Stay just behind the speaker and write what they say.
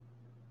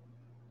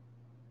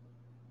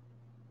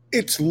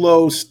It's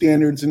Low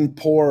Standards and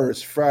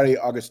Pours, Friday,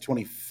 August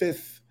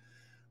 25th,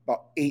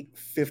 about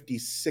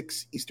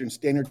 8:56 Eastern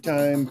Standard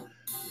Time,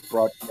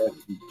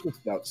 broadcasting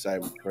just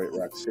outside Detroit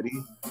Rock City.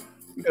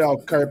 We got Al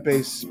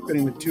Carpe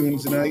spinning the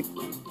tunes tonight.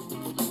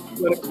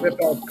 Let it rip,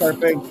 Al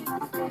Carpe.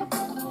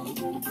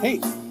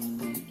 Hey.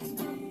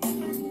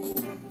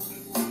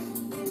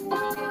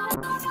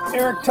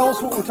 Eric, tell us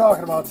what we're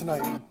talking about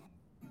tonight.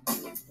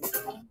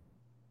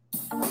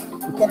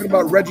 We're talking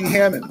about Reggie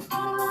Hammond.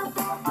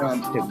 No,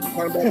 I'm kidding.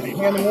 We're talking about the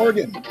Hammond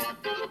organ.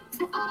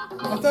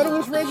 I thought it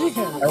was Reggie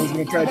Hammond. I was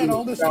going to try to do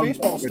all this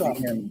baseball stuff.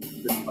 Hammond.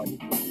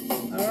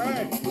 All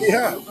right.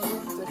 Yeah.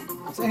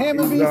 It's a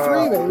Hammond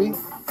B3, baby.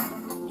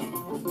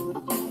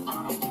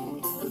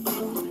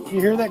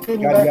 You hear that good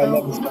in the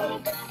background?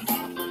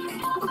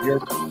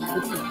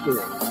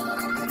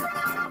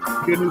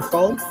 Get a new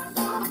phone?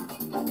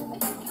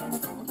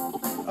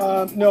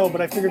 No,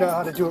 but I figured out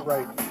how to do it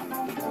right.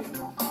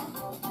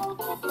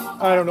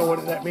 I don't know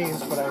what that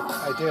means, but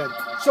I did.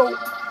 So,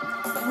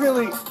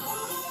 really,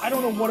 I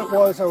don't know what it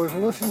was. I was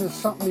listening to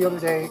something the other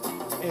day,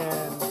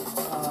 and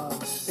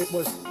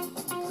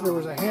there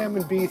was a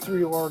Hammond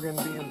B3 organ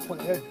being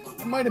played.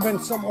 It might have been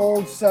some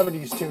old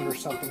 70s tune or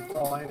something, for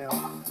all I know.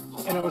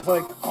 And I was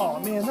like, oh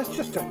man, that's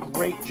just a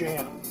great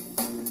jam.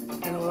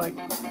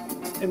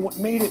 And what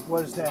made it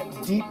was that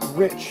deep,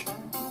 rich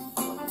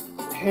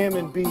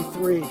Hammond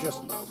B3.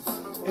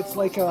 It's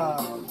like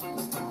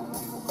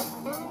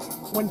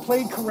when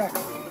played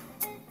correctly,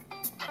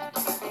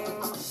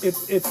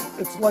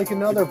 it's like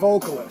another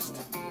vocalist.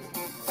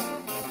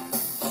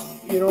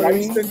 You know what I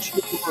mean?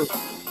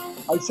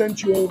 I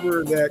sent you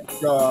over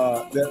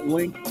that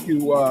link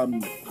to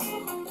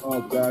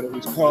oh god, it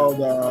was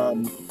called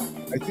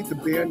I think the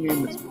band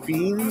name was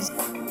Beans.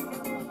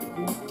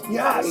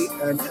 Yes,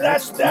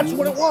 that's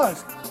what it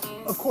was.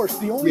 Of course,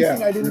 the only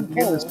thing I didn't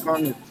pull. This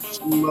song is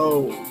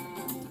slow.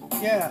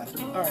 Yeah.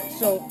 All right.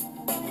 So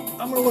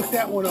I'm gonna look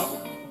that one up.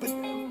 But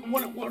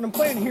what I'm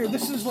playing here,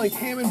 this is like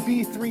Hammond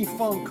B3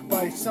 Funk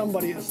by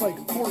somebody. It's like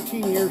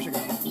 14 years ago.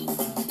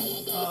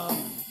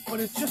 But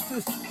it's just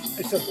this.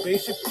 It's a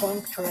basic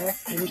funk track,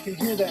 and you can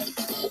hear that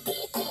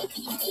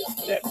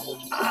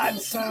odd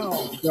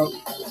sound. No,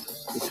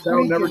 the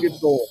sound never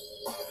gets old.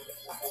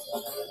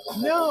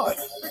 No,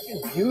 it's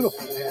freaking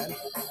beautiful, man.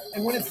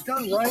 And when it's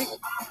done right,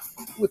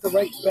 with the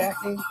right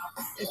backing,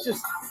 it's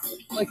just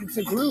like it's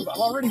a groove.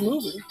 I'm already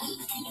moving.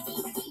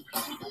 I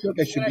feel like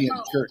I should be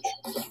in church.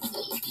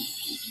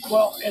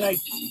 Well, and I'm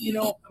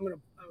gonna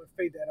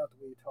fade that out the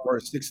way you talk. Or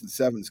a 6 and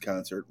 7's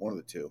concert, one of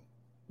the two.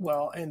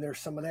 Well, and there's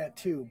some of that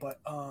too. But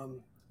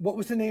what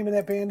was the name of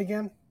that band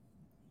again?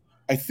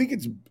 I think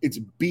it's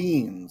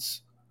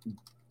Beans.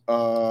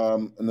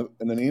 And the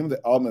name of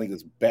the album I think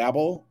is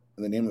Babel,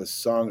 and the name of the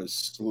song is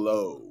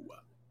Slow.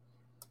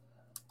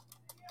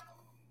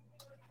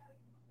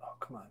 Oh,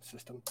 come on,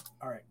 system.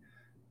 All right.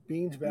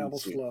 Beans, Babel,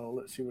 Slow.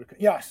 Let's see what it...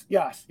 Yes.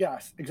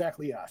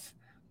 Exactly, yes.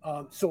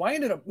 So I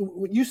ended up...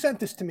 When you sent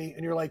this to me,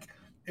 and you're like,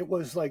 it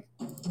was like,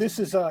 this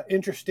is a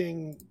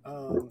interesting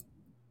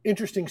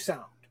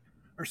sound,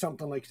 or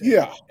something like that.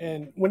 Yeah.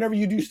 And whenever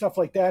you do stuff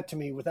like that to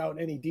me without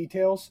any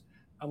details,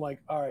 I'm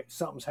like, all right,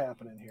 something's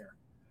happening here.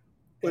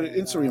 But it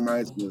instantly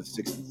reminds me of the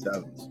 6 and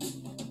 7's.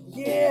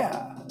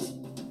 Yeah.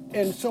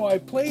 And so I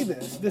play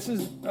this. This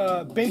is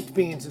Baked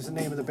Beans is the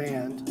name of the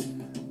band.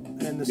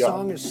 And the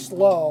song is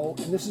Slow.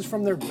 And this is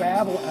from their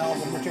Babel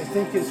album, which I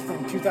think is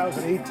from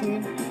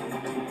 2018.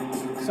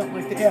 Something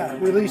like that. Yeah,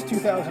 released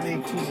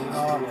 2018 in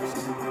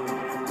August.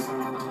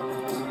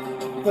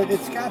 But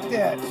it's got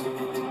that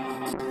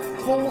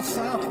full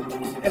sound.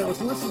 And I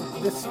was listening to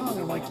this song, and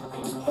I'm like,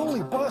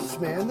 holy butts,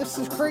 man, this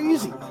is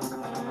crazy.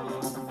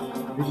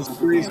 It was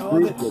serious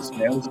grooveless,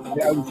 man.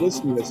 I was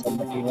listening to this, I'm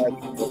like,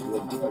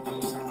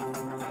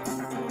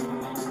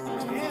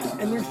 yeah,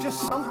 and there's just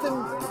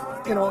something,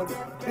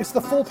 it's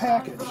the full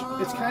package.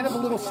 It's kind of a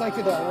little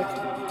psychedelic,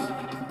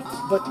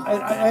 but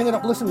I ended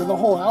up listening to the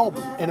whole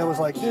album, and it was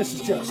like, this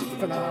is just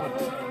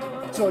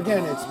phenomenal. So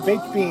again, it's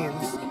Baked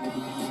Beans,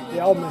 the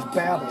album is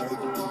Babel,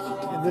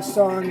 and this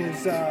song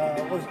is,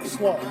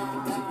 Slow?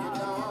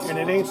 And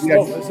it ain't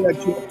slow, is it?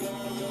 You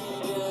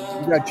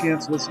got a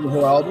chance to listen to the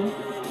whole album?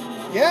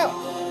 Yeah.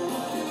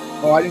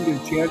 Oh, I didn't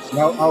get a chance.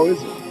 How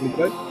is it? Is it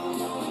good?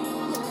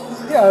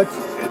 Yeah,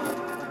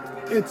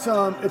 it's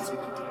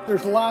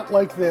there's a lot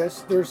like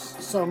this. There's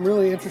some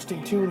really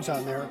interesting tunes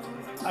on there.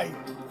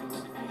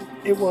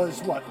 It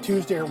was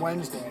Tuesday or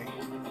Wednesday,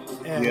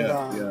 and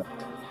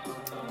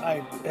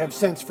I have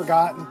since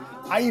forgotten.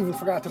 I even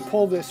forgot to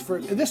pull this for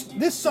this.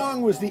 This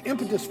song was the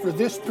impetus for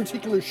this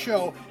particular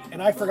show,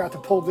 and I forgot to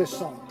pull this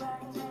song.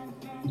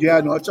 Yeah,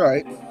 no, it's all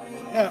right.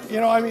 Yeah,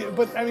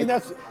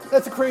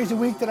 that's a crazy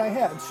week that I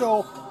had.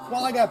 So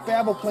while I got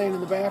Babel playing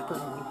in the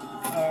background,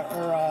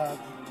 or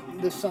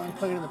this song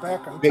playing in the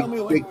background, tell me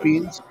what Baked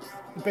Beans.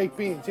 Baked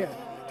Beans, yeah.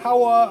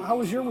 How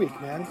was your week,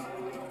 man?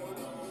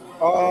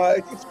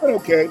 It's been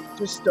okay.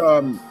 Just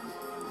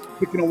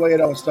picking away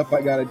at all the stuff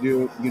I got to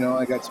do.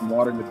 I got some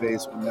water in the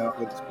basement now.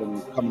 It's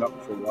been coming up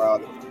for a while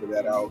to figure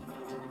that out.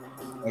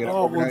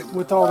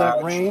 With all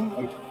that rain.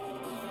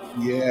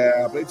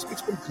 Yeah, but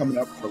it's been coming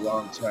up for a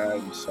long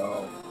time,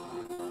 so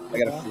I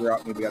got to figure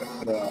out. Maybe I got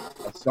to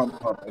put a sump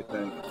pump. I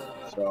think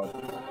so.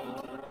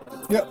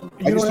 Yeah,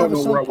 I just don't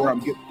know where I'm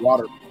getting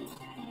water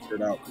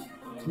figured out.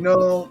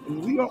 No,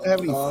 we don't have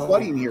any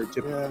flooding here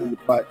typically,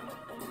 but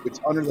it's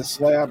under the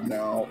slab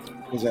now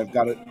because I've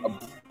got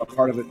a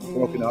part of it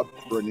broken up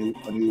for a new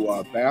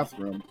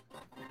bathroom,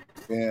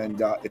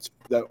 and it's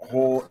the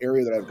whole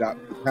area that I've got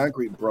the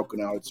concrete broken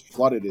out. It's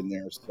flooded in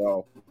there,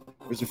 so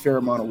there's a fair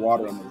amount of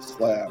water under the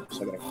slab.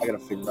 So I got to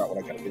figure out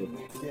what I got to do.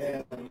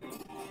 Yeah,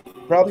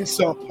 probably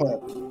sump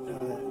pump.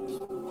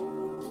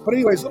 But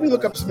anyways, let me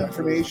look up some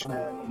information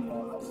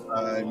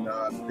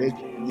on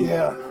baking.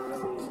 Yeah.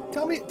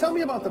 Tell me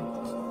about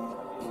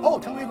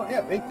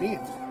baked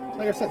beans.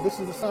 Like I said, this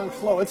is the song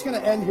Flow. It's going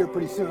to end here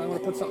pretty soon. I'm going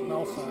to put something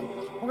else on.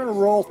 We're going to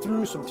roll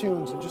through some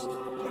tunes and just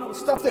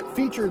stuff that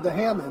featured the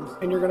Hammond,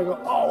 and you're going to go,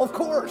 oh, of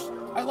course,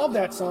 I love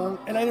that song,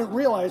 and I didn't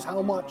realize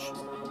how much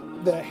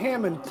the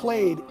Hammond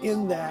played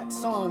in that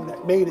song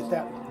that made it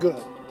that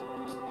good.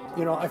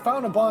 You know, I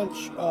found a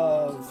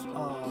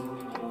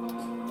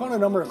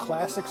number of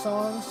classic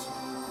songs,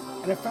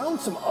 and I found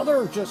some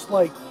other just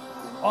like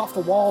off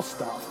the wall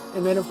stuff.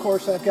 And then of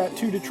course I've got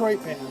two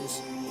Detroit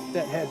bands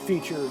that had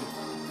featured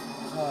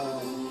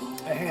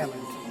a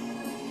Hammond.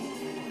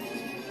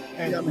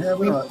 And yeah,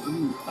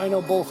 I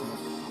know both of them.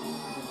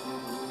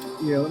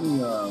 Yeah, let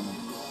me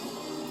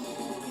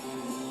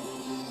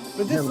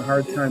I'm having a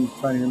hard time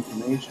finding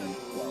information.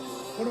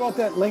 What about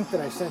that link that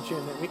I sent you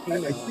in the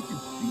email? I think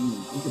it's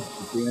Beans. I think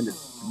it's the band is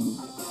Beans.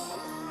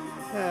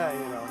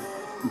 You know.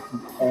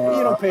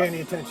 You don't pay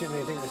any attention to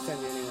anything I send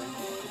you anyway.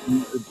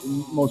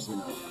 Mostly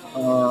not.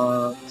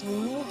 No,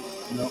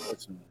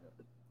 it's not.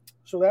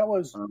 So that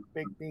was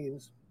Baked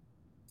Beans,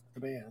 the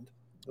band.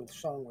 The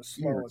song was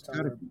Slow. It's on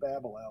their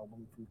Babel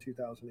album from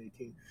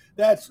 2018.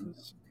 That's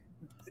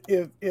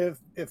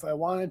if I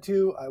wanted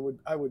to, I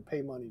would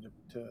pay money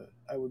to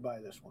I would buy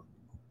this one.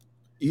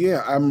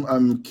 Yeah,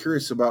 I'm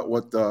curious about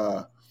what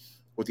the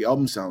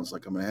album sounds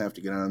like. I'm gonna have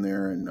to get on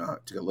there and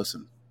take a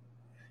listen.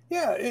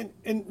 Yeah,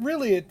 and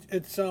really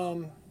it's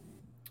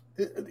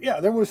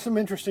there was some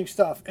interesting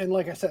stuff. And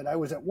like I said, I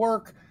was at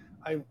work.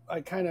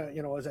 I kind of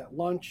was at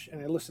lunch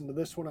and I listened to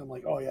this one. I'm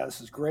like, oh yeah,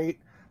 this is great.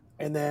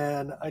 And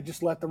then I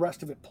just let the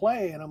rest of it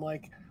play, and I'm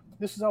like,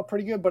 this is all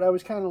pretty good. But I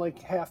was kind of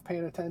like half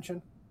paying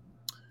attention.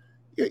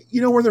 Yeah,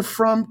 you know where they're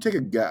from? Take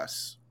a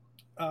guess.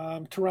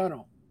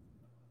 Toronto,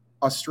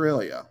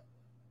 Australia.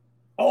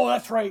 Oh,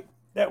 that's right.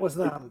 That was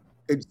them.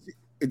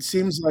 It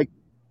seems like,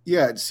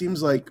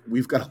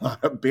 we've got a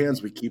lot of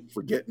bands we keep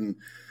forgetting,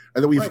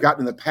 and that we've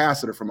forgotten in the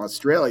past that are from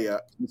Australia.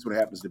 This one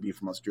happens to be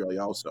from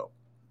Australia also.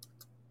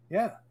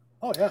 Yeah.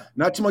 Oh, yeah.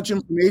 Not too much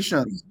information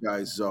on these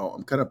guys, though.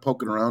 I'm kind of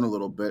poking around a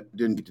little bit.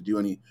 Didn't get to do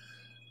any.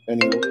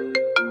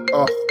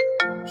 Oh,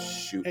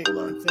 shoot! Hey, hold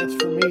on.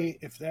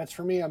 If that's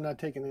for me, I'm not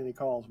taking any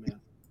calls, man.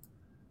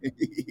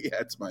 Yeah,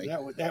 it's my.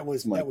 That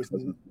was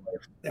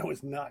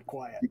not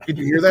quiet. Did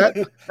you hear that?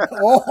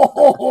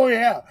 Oh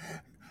yeah,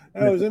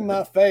 that was in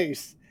my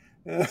face.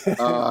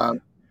 How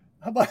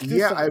about this?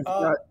 Yeah, I've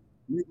got.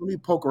 Let me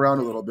poke around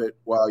a little bit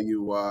while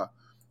you.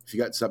 If you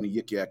got something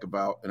to yik-yak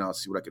about, and I'll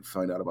see what I can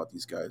find out about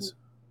these guys.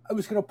 I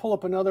was going to pull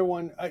up another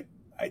one.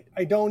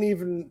 I don't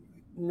even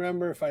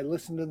remember if I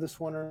listened to this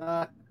one or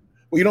not.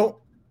 Well, you don't.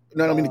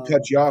 I don't mean to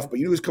cut you off, but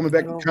you know who's coming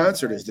back to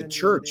concert is the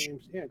church.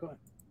 Yeah, go ahead.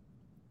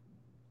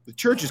 The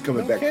church is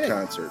coming back to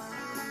concert.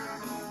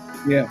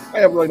 Yeah, I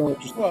have really no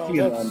interest in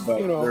seeing them, but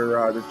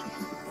they're.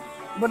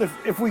 But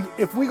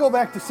if we go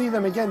back to see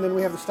them again, then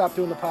we have to stop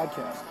doing the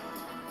podcast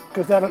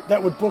because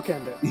that would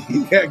bookend it.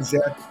 Yeah,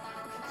 exactly.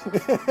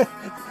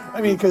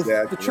 I mean, because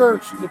the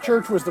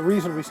church was the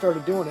reason we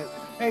started doing it.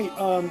 Hey,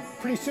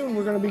 pretty soon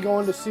we're going to be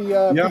going to see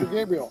Peter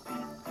Gabriel.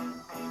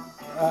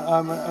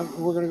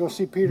 We're going to go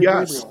see Peter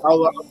Gabriel. Yes,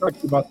 I'll talk to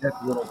you about that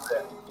in a little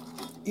bit.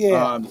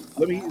 Yeah.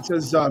 It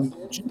says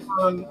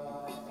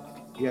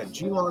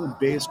Geelong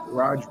based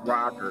garage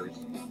rockers.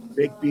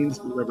 Baked Beans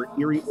deliver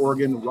eerie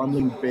organ,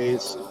 rumbling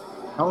bass,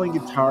 howling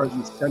guitars,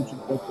 and central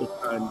vocals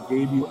on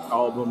debut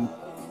album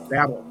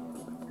Babel,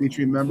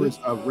 featuring members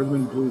of rhythm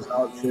and blues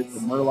outfit the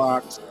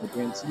Murlocs. The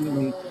band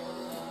seemingly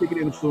taking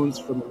influence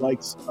from the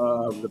likes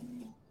of the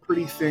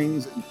Pretty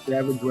Things and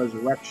Savage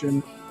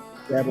Resurrection.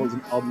 Babel is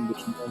an album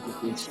which meant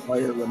to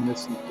inspire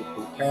reminiscence of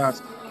the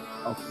past,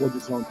 forge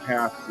its own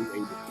path to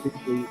a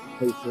distinctly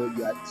playful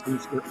yet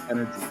sinister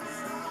energy.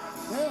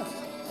 Yeah.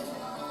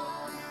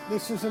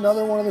 This is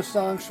another one of the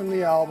songs from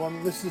the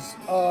album. This is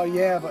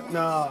Yeah But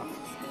Nah,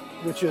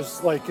 which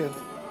is like an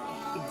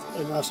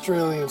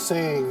Australian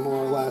saying,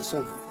 more or less,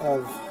 of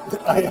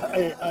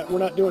we're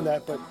not doing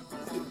that, but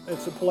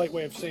it's a polite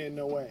way of saying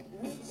no way.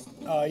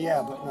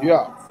 Yeah, but no.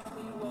 Yeah.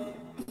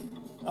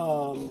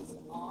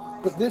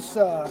 But this,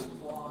 I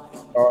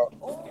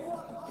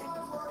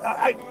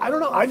don't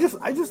know. I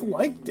just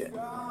liked it.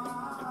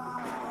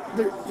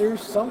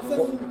 There's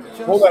something.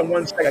 Hold on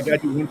one second. I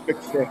got you one quick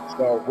thing.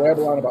 So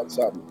ramble on about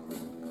something.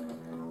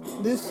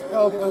 I'm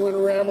going to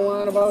ramble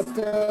on about.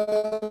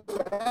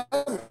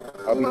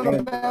 I'll be done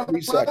in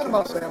 3 seconds.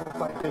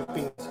 About Baked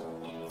Beans.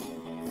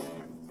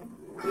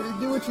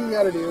 what you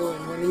got to do,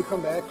 and when you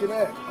come back, you're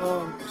back.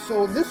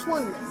 So this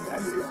one,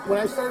 when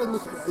I started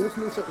listening, I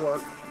listened to this at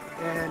work,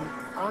 and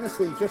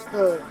honestly, just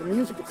the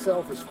music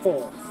itself is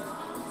full.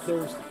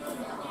 There's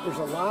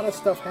a lot of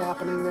stuff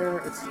happening there.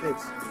 It's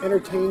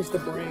entertains the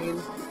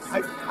brain.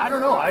 I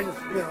don't know. I just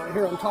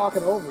here I'm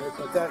talking over it,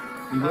 but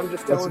I'm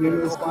just telling you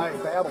to go by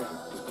and babble.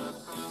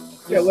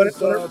 Yeah, let it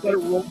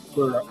roll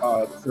for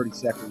 30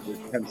 seconds or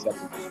 10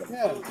 seconds.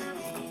 Yeah.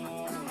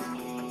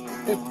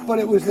 But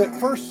it was that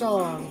first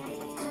song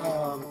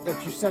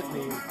that you sent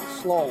me,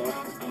 Slow,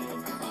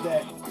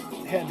 that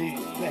had the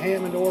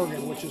Hammond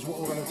organ, which is what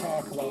we're going to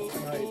talk about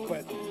tonight.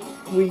 But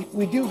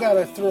we do got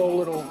to throw a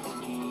little,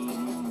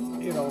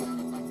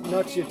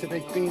 nuts you to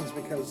baked beans,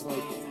 because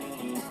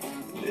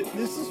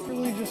this is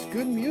really just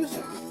good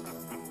music.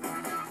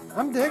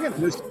 I'm digging it.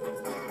 This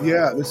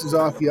is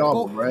off the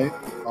album, right?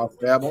 Off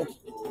Babel.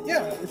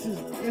 Yeah, this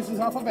is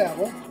off of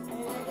Babel,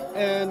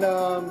 and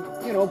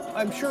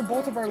I'm sure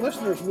both of our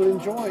listeners would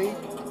enjoy,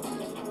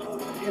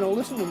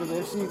 listening to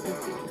this,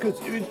 because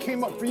it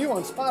came up for you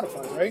on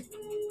Spotify, right?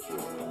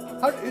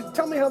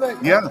 Tell me how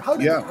that. Yeah. How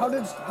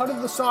did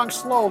the song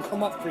 "Slow"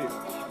 come up for you?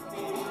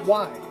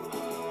 Why?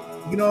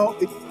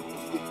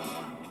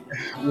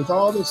 With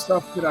all the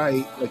stuff that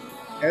I like,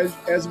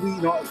 as we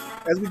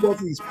go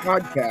through these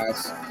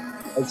podcasts,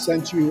 I've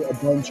sent you a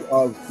bunch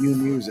of new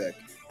music,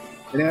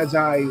 and as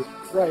I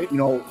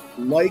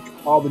like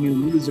all the new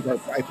music,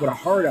 I put a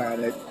heart on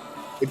it.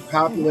 It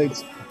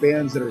populates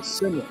bands that are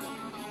similar,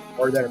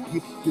 or that are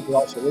people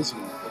also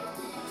listening to.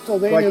 So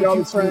they knew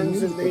two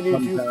friends, and they knew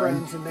two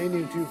friends, and they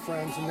knew two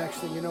friends, and next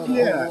thing you know,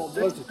 the whole world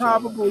knows each other.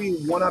 Probably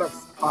 1 out of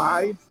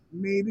 5,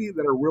 maybe,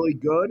 that are really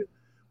good,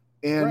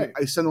 and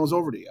I send those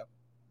over to you.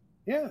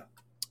 Yeah,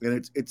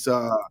 and it's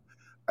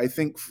I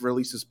think for at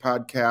least this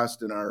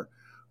podcast and our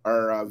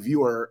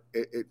viewer,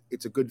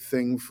 it's a good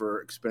thing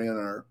for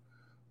expanding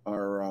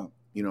our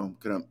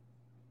kind of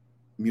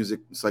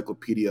music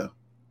encyclopedia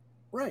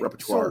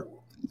repertoire.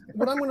 So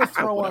what I'm going to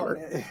throw out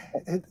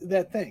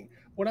that thing.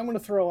 What I'm going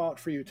to throw out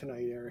for you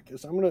tonight, Eric,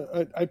 is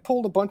I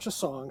pulled a bunch of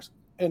songs,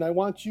 and I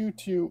want you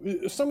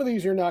to. Some of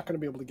these you're not going to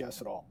be able to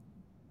guess at all.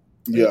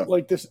 Yeah,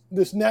 like this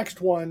next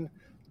one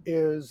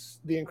is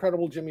the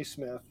incredible Jimmy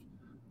Smith.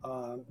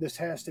 This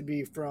has to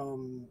be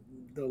from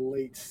the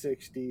late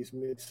 60s,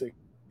 mid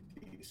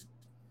 60s.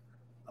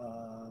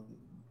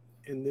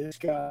 And this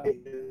guy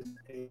is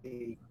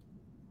a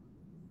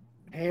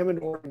Hammond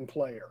organ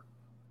player.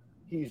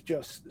 He's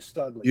just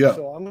studly. Yeah.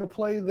 So I'm going to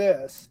play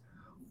this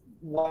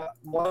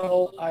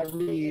while I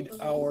read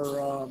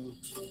our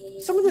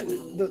some of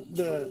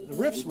the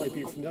riffs might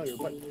be familiar,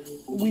 but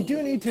we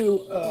do need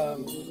to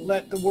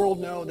let the world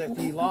know that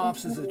the law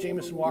offices of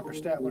Jameson, Walker,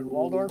 Statler, and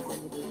Waldorf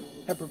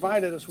have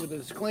provided us with a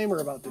disclaimer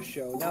about this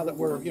show. Now that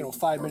we're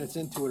 5 minutes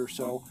into it or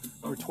so,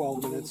 or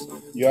 12 minutes,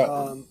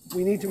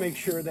 we need to make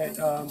sure that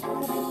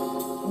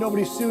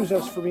nobody sues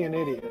us for being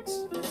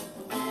idiots.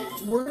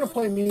 We're going to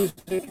play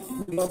music.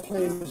 We love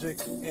playing music,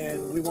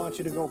 and we want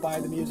you to go buy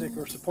the music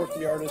or support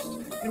the artist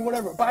and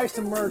whatever. Buy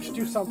some merch,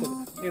 do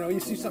something. You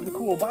see something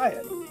cool, buy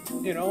it.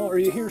 Or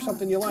you hear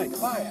something you like,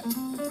 buy it.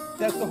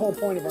 That's the whole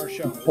point of our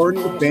show. Support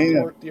the band.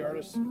 Support the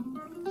artist.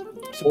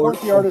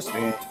 Support the artist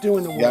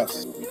doing the work.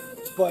 Yes.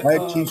 But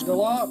the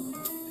law,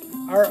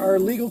 our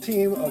legal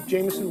team of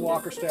Jameson,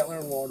 Walker, Statler,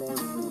 and Waldorf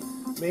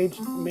made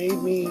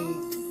me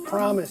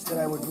promise that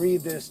I would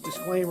read this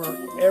disclaimer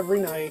every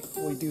night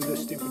we do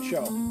this stupid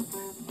show.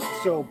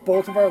 So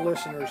both of our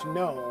listeners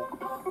know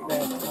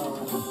that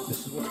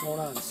this is what's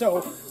going on.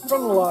 So,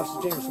 from the law office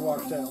of Jameson,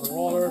 Walker, Statler, and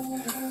Waldorf,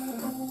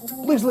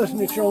 please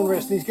listen at your own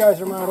risk. These guys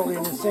are moderately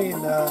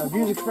insane.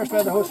 Views expressed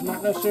by the host are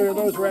not necessarily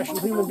those of rational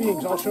human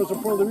beings. All shows are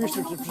poorly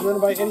researched and presented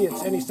by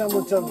idiots. Any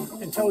semblance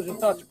of intelligent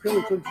thoughts are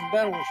purely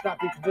coincidental and should not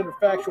be considered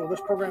factual.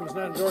 This program is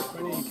not endorsed by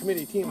any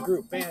committee, team,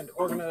 group, band,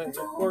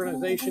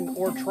 organization,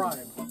 or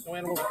tribe. No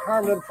animals are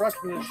harmed in the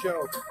production of this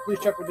show. Please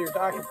check with your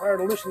doctor prior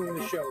to listening to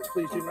the show.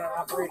 Please do not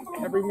operate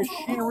heavy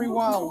machinery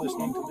while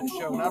listening to this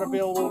show. Not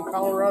available in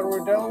Colorado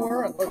or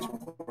Delaware.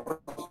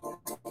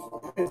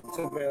 It's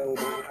available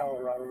in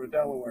Colorado or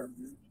Delaware.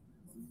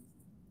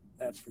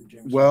 That's from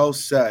Jim. Well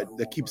said.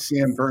 That keeps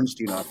Sam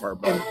Bernstein off our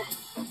butt.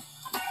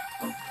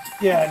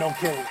 Yeah, no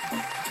kidding.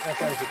 That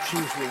guy's a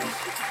cheese whiz.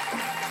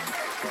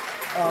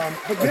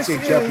 I'd say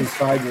Jeffrey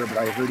Feiger, but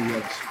I heard he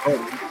has.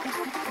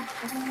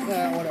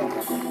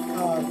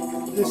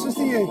 Whatever. This is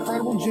the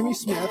incredible Jimmy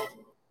Smith,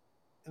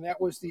 and that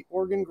was the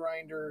Organ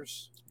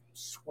Grinders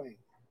Swing.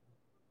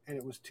 And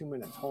it was 2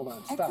 minutes. Hold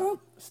on. Stop.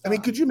 I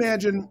mean, could you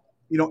imagine,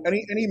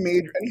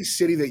 any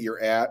city that you're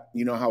at,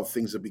 how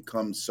things have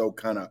become so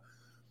kind of,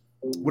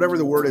 whatever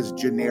the word is,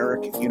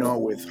 generic,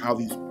 with how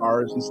these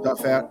bars and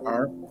stuff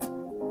are.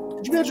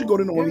 Could you imagine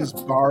going into one of these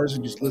bars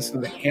and just listen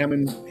to the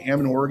Hammond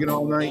organ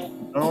all night?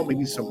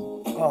 Maybe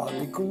some it'd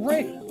be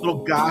great.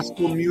 Little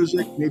gospel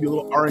music, maybe a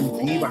little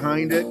R&B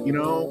behind it,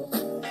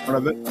 part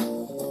of it.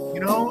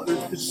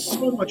 There's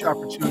so much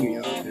opportunity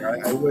out there.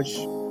 I wish,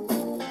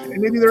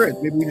 and maybe there is.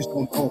 Maybe we just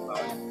don't know about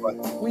it. But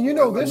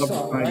this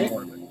song, right?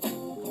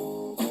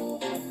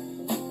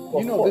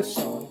 This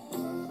song.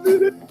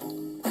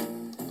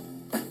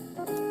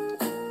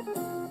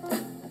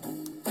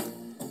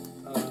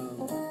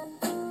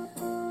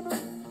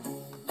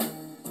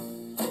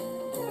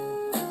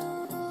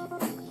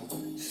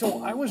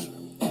 So I was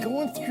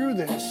going through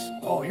this.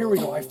 Oh, here we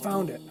go. I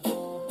found it.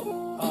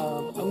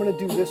 I'm gonna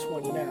do this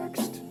one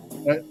next.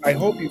 I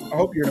hope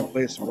you're gonna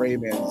play some Ray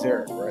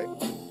Manzarek, right?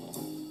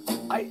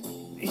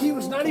 He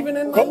was not even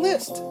in my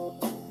list.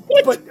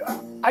 What? But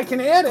I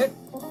can add it.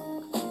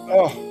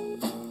 Ray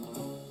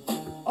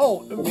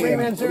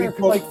Manzarek,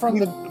 like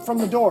from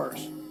the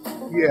Doors.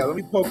 Yeah, let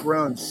me poke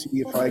around and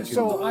see if I can.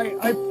 So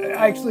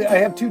I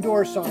have 2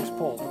 Doors songs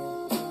pulled.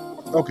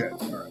 Okay, all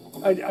right.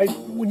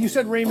 When you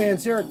said Ray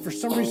Manzarek, for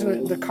some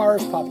reason the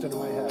Cars popped into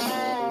my head.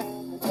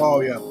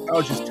 Oh yeah, I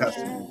was just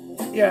testing.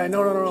 Yeah,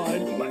 no.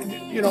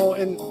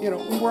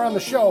 We're on the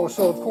show,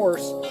 so of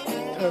course,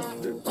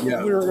 we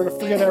were going to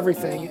forget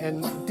everything,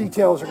 and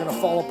details are going to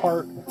fall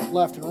apart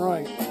left and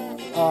right.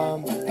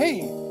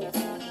 Hey,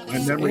 my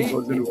memory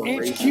goes into a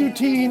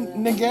HQT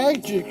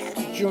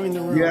Nagagic joined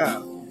the room.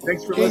 Yeah,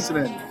 thanks for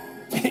listening.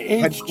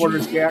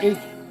 Headquarters,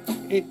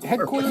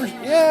 Headquarters,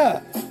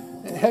 yeah.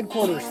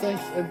 Headquarters,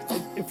 thanks.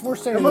 If we're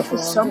saying this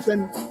wrong,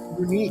 something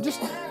unique.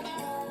 Just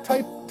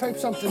type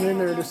something in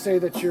there to say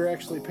that you're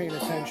actually paying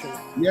attention.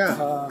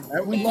 Yeah,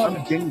 we love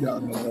it. Ding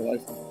dong in my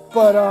life.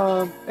 But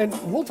and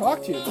we'll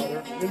talk to you,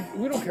 brother.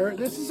 We don't care.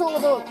 This is all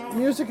about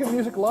music and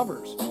music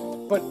lovers.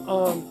 But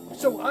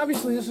so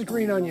obviously this is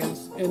Green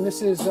Onions, and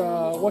this is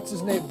what's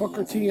his name,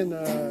 Booker T and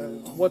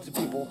the what's the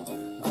people,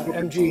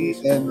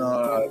 MGs and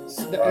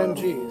the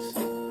MGs.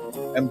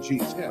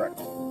 MGs, yeah.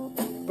 Correct.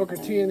 Booker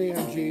T and the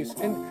MGs,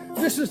 and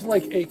this is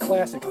like a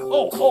classic.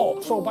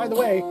 So by the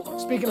way,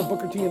 speaking of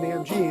Booker T and the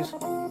MGs,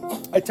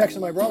 I texted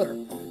my brother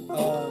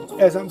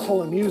as I'm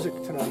pulling music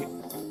tonight,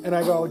 and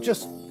I go,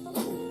 just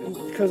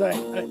because I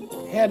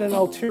had an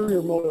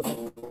ulterior motive,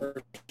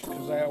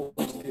 because I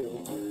always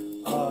do.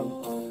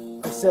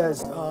 It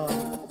says,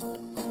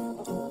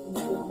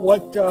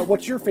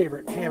 what's your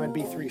favorite Hammond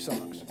B3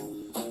 songs?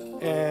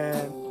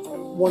 And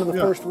one of the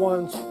first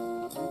ones,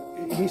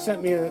 he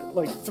sent me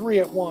like 3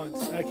 at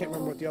once. I can't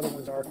remember what the other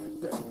ones are.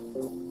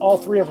 All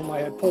 3 of them I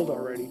had pulled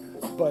already,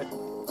 but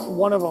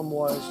one of them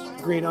was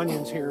Green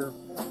Onions here,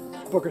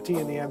 Booker T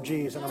and the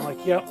MGs, and I'm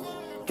like, yep,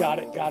 got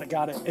it.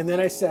 And then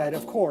I said,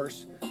 of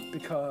course,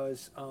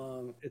 because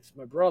it's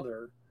my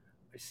brother,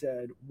 I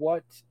said,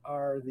 what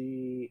are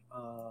the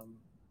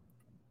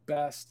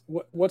best?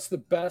 What's the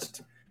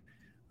best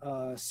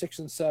 6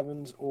 and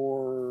 7s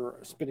or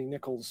Spinning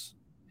Nickels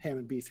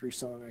Hammond B3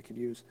 song I could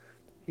use?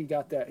 He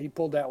got that. He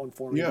pulled that one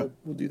for me. Yeah.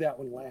 We'll do that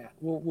one last.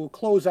 We'll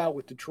close out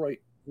with Detroit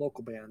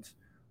local bands.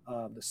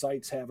 The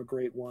Sights have a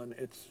great one.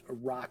 It's a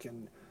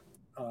rockin'.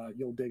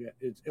 You'll dig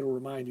it. It'll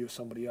remind you of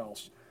somebody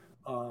else.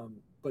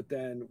 But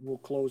then we'll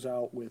close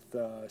out with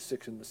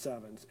 6 and the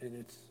 7s, and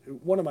it's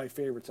one of my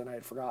favorites, and I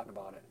had forgotten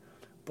about it.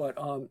 But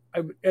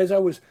as I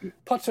was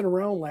putzing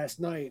around last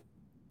night,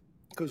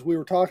 because we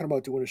were talking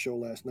about doing a show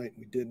last night, and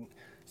we didn't.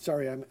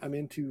 Sorry, I'm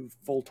into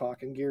full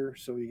talking gear,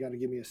 so you got to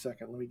give me a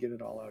second. Let me get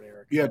it all out,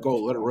 Eric. Yeah, go.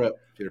 Let it rip,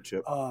 here,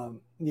 Chip.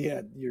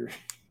 Yeah,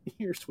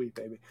 you're sweet,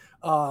 baby.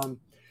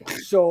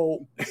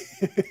 So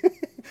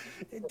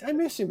I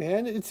miss you,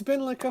 man. It's been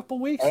like a couple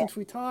weeks since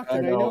we talked,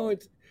 and I know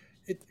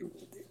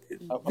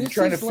I'm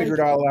trying to figure it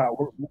all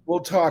out.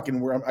 We'll talk,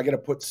 and I got to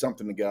put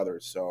something together.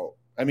 So,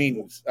 I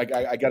mean, I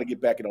got to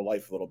get back into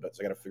life a little bit.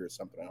 So I got to figure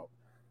something out.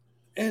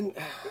 And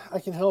I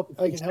can help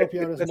you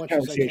out as much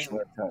as I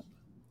can.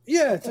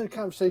 Yeah, it's a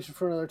conversation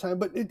for another time.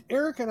 But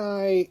Eric and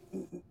I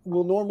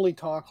will normally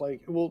talk,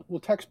 like we'll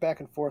text back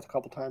and forth a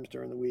couple times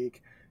during the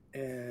week,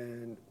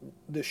 and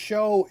the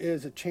show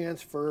is a chance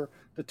for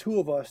the two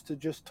of us to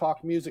just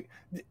talk music.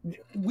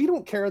 We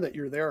don't care that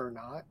you're there or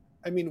not.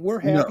 I mean, we're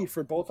happy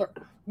for both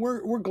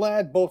we're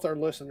glad both our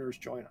listeners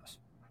join us.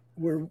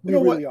 We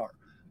really are.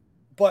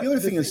 But the other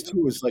thing is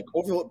too is like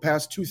over the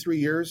past 2-3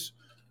 years,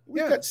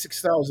 we've got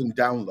 6,000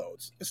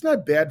 downloads. It's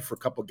not bad for a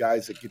couple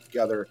guys that get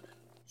together,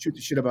 shoot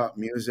the shit about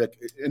music,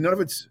 and none of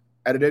it's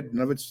edited,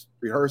 none of it's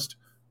rehearsed.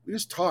 We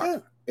just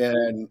talk,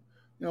 and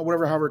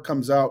however it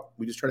comes out,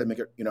 we just try to make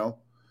it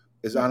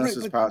as honest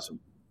as possible.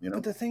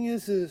 But the thing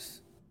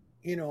is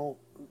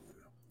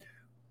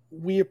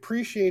we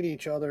appreciate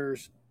each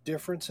other's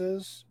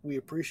differences. We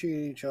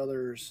appreciate each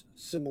other's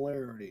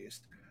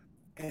similarities,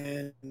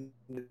 and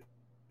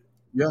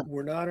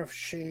we're not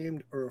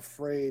ashamed or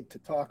afraid to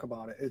talk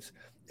about it.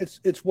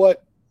 It's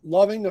what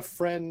loving a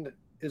friend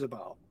is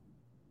about.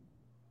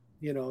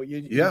 You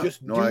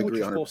just do what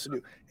you're supposed to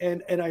do.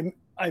 And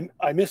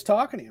I miss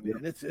talking to you,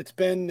 man. It's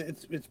been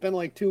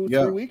like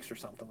 2-3 weeks or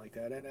something like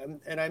that,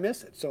 and I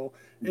miss it. So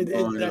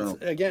that's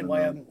again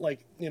why I'm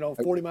like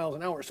 40 miles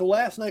an hour. So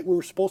last night we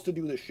were supposed to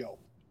do this show,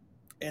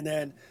 and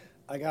then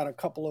I got a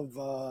couple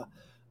of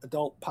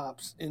adult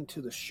pops into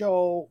the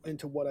show,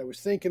 into what I was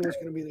thinking was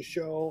going to be the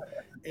show,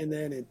 and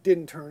then it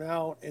didn't turn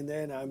out. And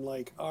then I'm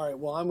like, all right,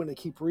 well, I'm going to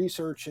keep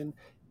researching.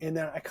 And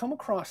then I come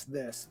across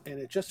this, and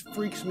it just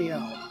freaks me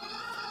out.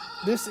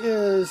 This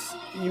is,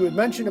 you had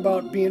mentioned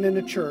about being in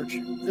a church.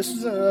 This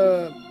is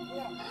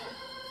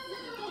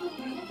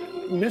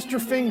Mr.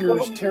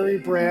 Fingers, Terry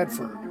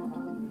Bradford.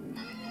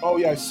 Oh,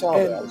 yeah, I saw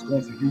that. I was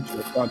going through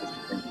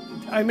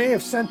YouTube. I may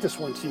have sent this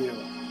one to you.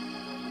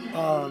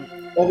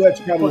 Oh, that's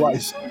probably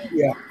But- why.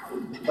 Yeah,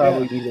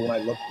 probably neither one I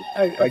looked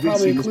at. I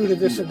probably included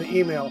this in the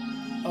email.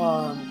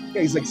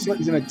 Yeah, he's like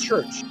he's in a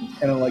church,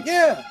 and like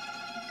yeah,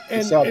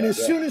 and that, as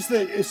soon as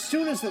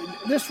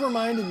this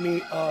reminded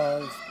me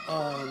of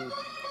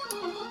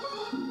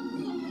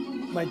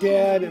my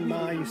dad and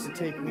Ma used to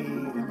take me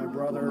and my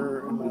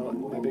brother and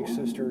my big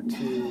sister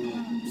to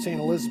St.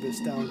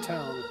 Elizabeth's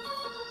downtown,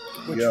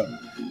 which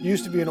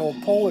used to be an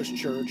old Polish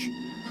church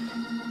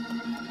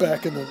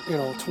back in the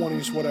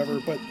 20s, whatever,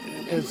 but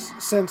has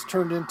since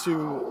turned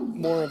into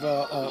more of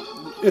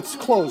it's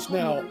closed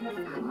now,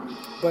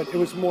 but it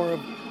was more of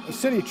a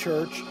city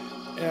church,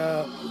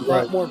 a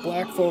lot more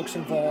black folks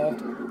involved,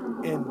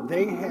 and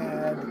they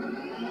had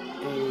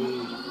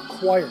a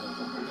choir.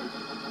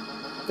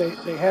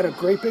 They had a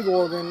great big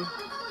organ,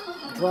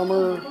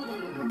 drummer,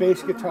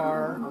 bass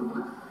guitar,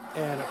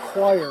 and a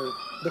choir.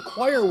 The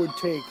choir would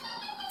take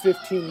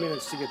 15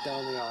 minutes to get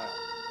down the aisle.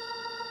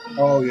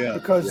 Oh yeah,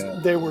 because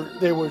they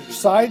were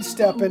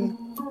sidestepping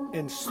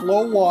and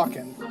slow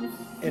walking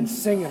and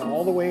singing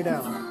all the way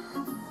down,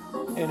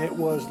 and it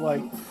was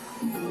like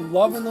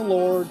loving the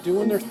Lord,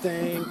 doing their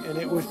thing, and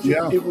it was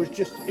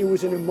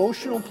an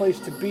emotional place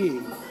to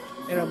be.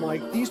 And I'm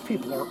like, these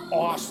people are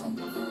awesome.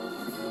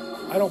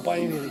 I don't buy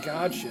any of the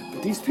God shit,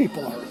 but these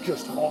people are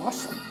just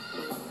awesome.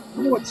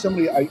 You know what?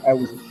 I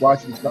was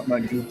watching something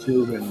on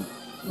YouTube, and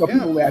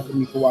people laugh at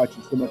me for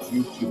watching so much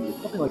YouTube. There's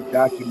something like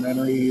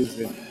documentaries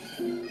and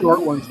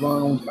short ones,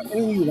 long ones, but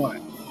anything you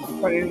want. You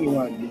can find anything you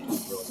want on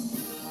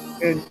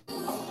YouTube, really. And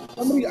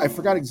I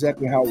forgot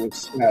exactly how it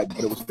was said,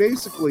 but it was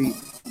basically,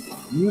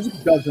 music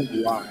doesn't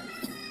lie.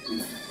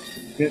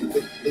 It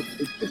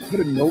just hit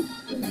a note,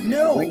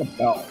 ring a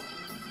bell.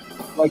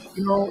 Like,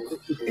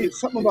 it's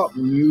something about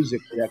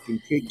music that can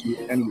take you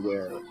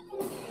anywhere,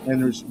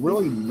 and there's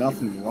really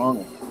nothing wrong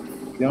with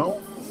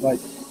it.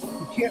 Like,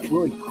 you can't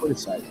really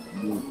criticize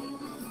music.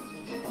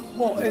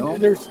 Well,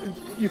 and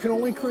you can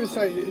only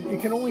criticize it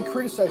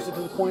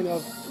to the point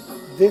of,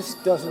 this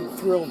doesn't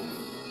thrill me.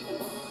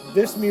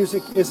 This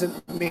music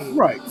isn't me.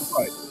 Right.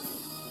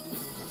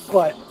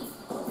 But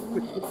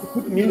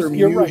you're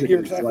right. You're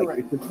exactly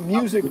right.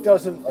 Music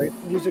does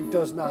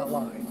not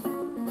lie.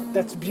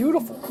 That's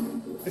beautiful.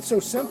 It's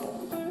so simple.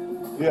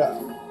 Yeah.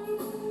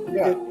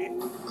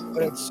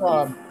 But it's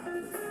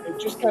it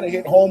just kind of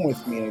hit home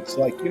with me. It's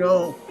like,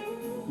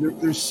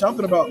 there's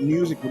something about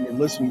music when you're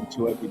listening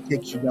to it that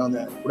takes you down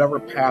that whatever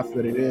path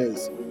that it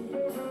is.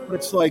 But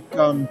it's like, you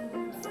know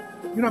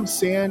what I'm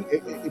saying?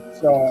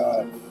 It's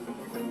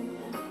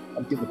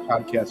I'm getting the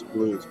podcast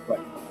blues, but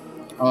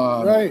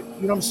right.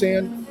 You know what I'm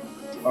saying?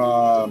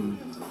 I'll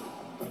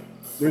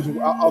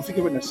think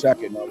of it in a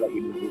second. I'll let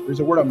you know. There's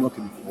a word I'm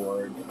looking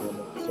for, and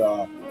it's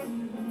a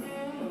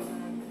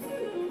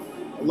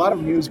lot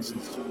of music's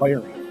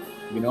inspiring,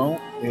 and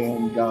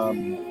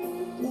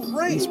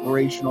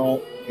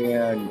inspirational,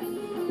 and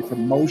it's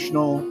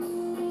emotional,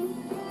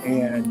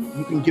 and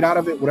you can get out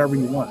of it whatever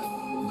you want,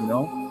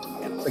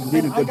 It's like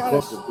reading a good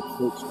book with a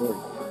good story.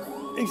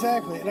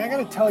 Exactly, and I got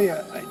to tell you,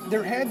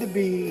 there had to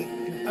be.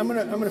 I'm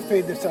gonna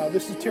fade this out.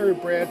 This is Terry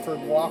Bradford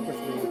walk with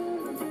me,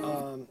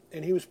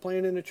 and he was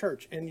playing in a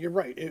church. And you're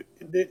right,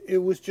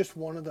 it was just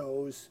one of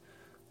those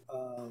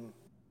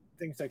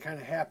things that kind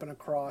of happen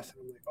across, and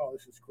I'm like, oh,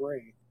 this is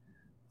great.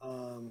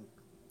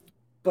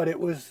 But it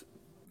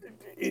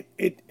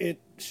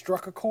it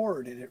struck a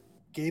chord, and it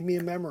gave me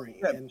a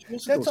memory, and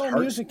that's all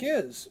music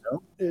is.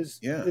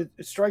 It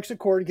strikes a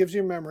chord, gives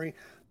you a memory.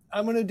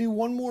 I'm going to do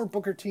one more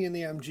Booker T and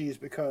the MGs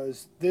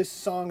because this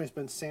song has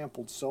been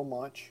sampled so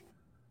much,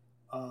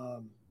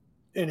 and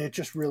it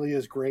just really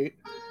is great.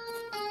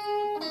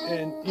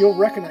 And you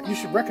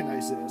should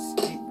recognize this,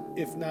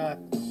 if not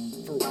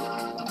for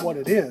what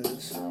it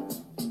is,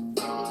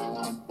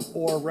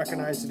 or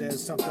recognize it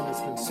as something that's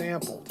been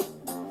sampled.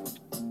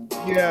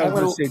 Yeah, I was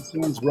going to say it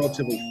seems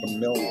relatively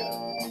familiar.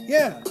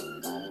 Yeah,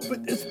 but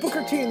it's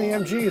Booker T and the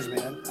MGs,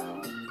 man.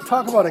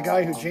 Talk about a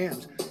guy who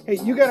jams. Hey,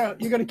 you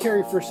gotta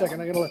carry for a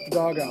second. I gotta let the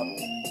dog out.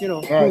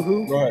 All right,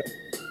 hoo-hoo. Go ahead.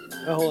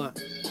 Oh, hold on.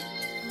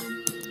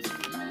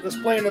 Let's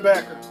play in the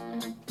background.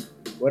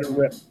 Let it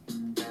rip.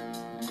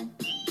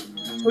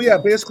 So yeah,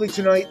 basically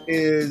tonight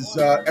is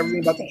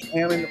everything about the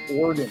Hammond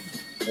Organ,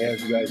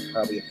 as you guys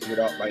probably have figured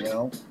out by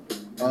now.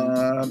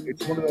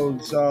 It's one of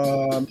those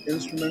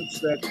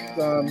instruments that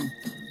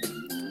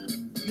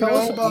tell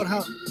us about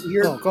how you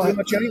hear it pretty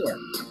much anywhere.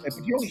 If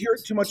you don't hear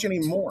it too much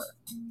anymore.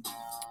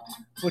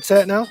 What's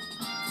that now?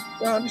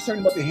 Well, I'm just talking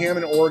about the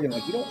Hammond organ.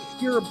 Like, you don't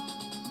hear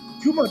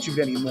too much of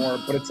it anymore,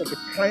 but it's like a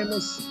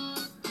timeless.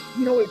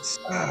 It's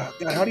God.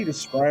 How do you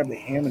describe the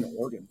Hammond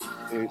organ?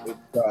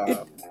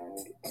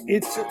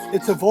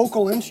 It's a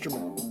vocal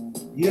instrument.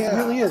 Yeah, it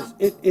really is.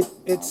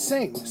 It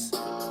sings.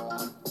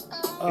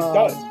 It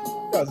does.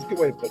 It's a good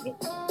way of putting it.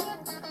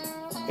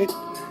 It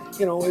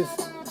is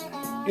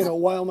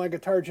while my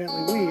guitar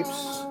gently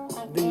weeps,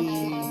 the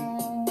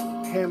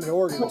Hammond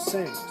organ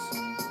sings.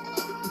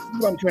 This is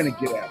what I'm trying to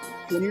get at.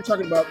 So when you're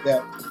talking about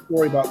that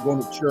story about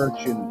going to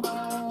church and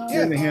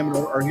hearing the Hammond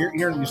or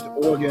hearing just the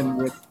organ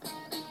with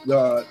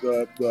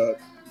the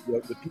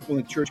the people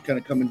in the church kind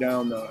of coming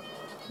down the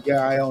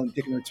aisle and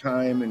taking their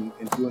time and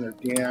doing their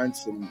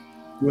dance and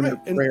doing their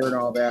prayer and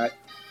all that.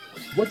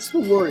 What's the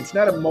word? It's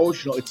not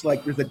emotional. It's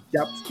like there's a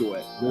depth to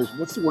it.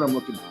 What's the word I'm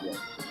looking for?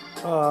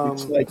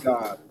 It's like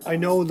I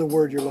know the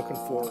word you're looking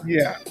for.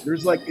 Yeah,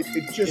 there's like it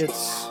just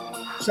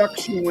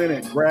sucks you in.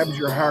 It grabs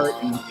your heart,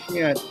 and you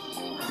can't.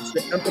 It's the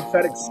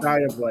empathetic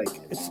side of like.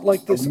 It's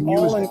like this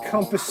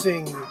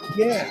all-encompassing.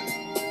 Yeah.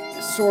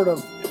 Sort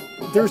of.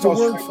 There's a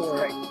word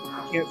for it.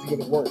 I can't think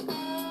of the word. I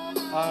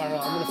don't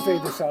know. I'm gonna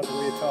fade this out the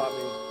way you taught me.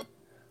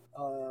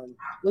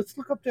 Let's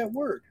look up that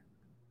word.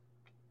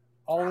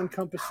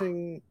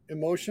 All-encompassing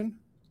emotion.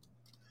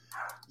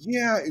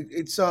 Yeah,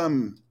 it's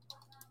God,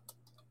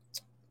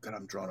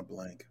 I'm drawing a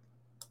blank.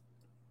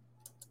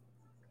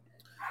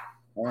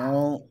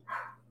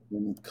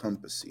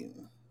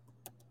 All-encompassing.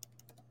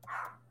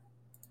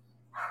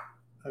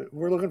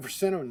 We're looking for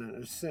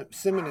synonyms. Yeah,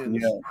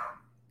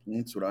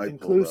 that's what I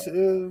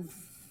inclusive,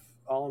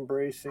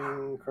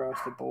 all-embracing,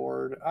 across the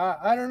board.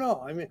 I don't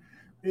know. I mean,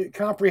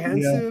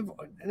 comprehensive.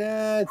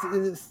 Yeah.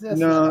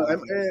 Nah,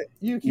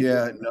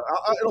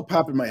 it'll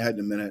pop in my head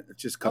in a minute.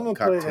 It's just I'm gonna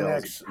cocktails. Play the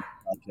next,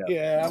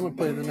 I'm gonna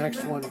play the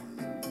next one.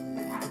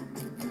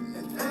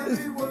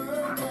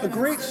 A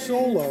great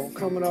solo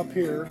coming up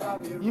here.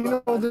 You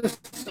know this.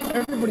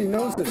 Everybody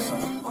knows this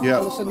song. Yeah.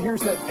 All of a sudden, here's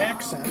that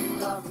accent,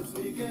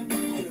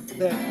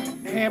 that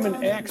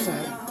Hammond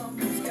accent.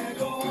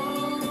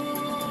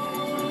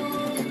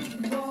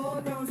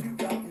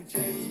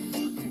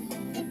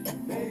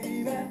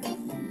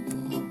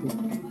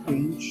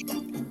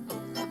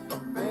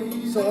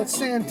 So that's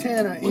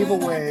Santana, Evil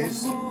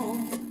Ways. All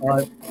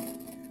right.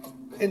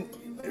 And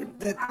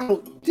that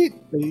little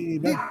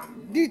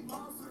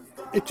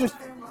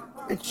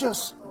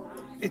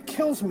it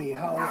kills me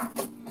how,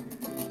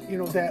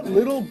 that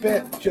little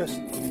bit,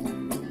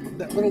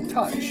 that little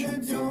touch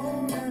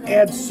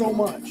adds so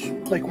much.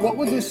 Like, what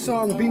would this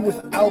song be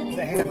without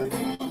the Hammond?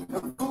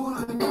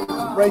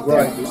 Right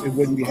there. Right, it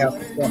wouldn't be half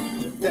the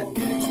fun.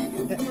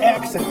 That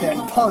accent,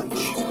 that punch,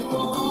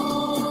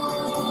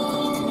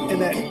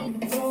 and that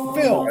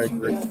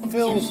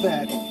fills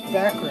that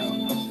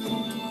background.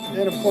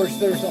 And of course,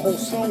 there's a whole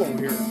solo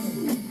here.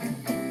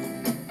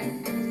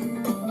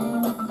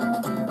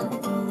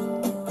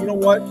 You know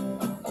what?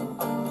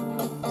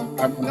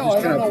 I don't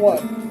know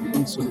what.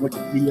 Doing some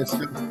Wikipedia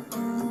stuff.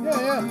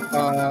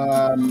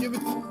 Yeah.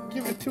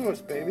 Give it to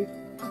us, baby.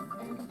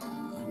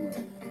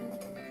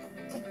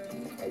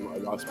 I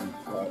lost my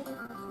thought.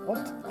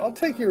 I'll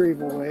take your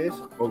Evil Ways.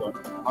 Hold on.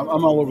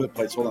 I'm all over the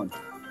place. Hold on.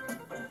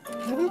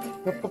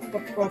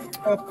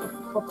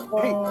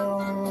 Hey,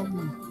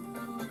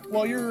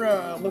 while you're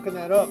looking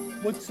that up,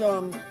 what's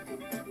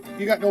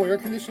you got no air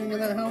conditioning in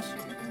that house?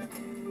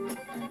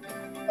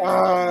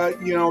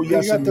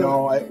 Yes and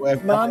no. I've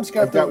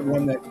got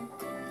one that.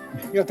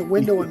 You got the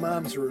window in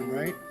Mom's room,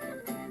 right?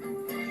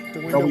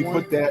 We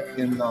put that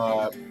in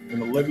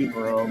the living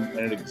room, and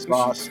it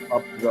exhausts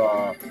up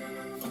the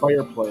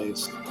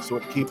fireplace, so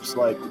it keeps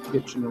like the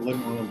kitchen and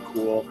living room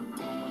cool.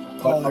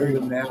 But other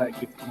than that, it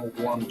gets more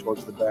warm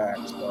towards the back,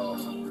 so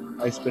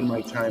I spend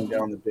my time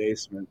down in the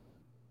basement.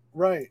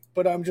 Right,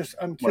 but I'm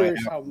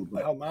curious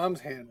how Mom's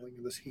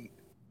handling this heat.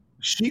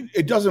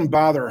 It doesn't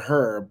bother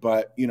her,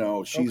 but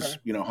she's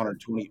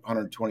 120,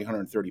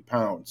 130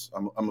 pounds.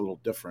 I'm a little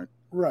different.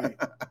 Right.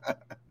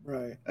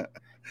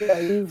 Yeah,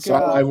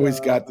 I've always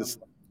got this.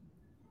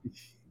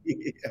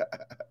 Yeah.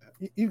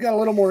 You've got a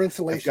little more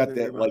insulation. I've got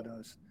that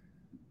does.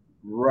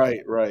 Right.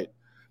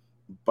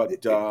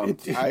 But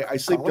I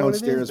sleep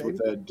downstairs with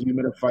a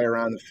dehumidifier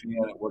on, the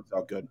fan. It works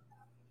out good.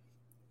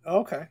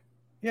 Okay.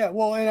 Yeah.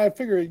 Well, and I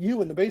figure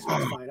you in the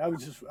basement's fine. I'm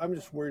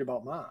just worried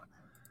about Ma.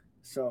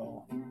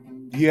 So.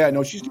 Yeah.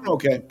 No, she's doing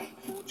okay.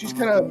 She's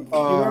kind of.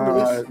 You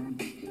remember this?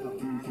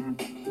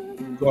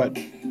 Go ahead.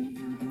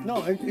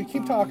 No, I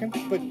keep talking.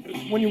 But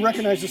when you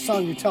recognize the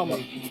song, you tell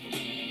me.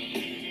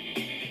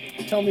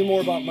 Tell me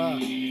more about Ma. I'm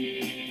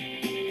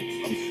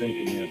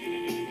thinking it.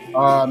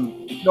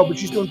 No, but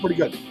she's doing pretty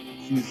good.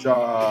 She's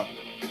a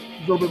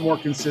little bit more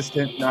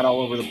consistent, not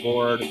all over the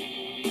board.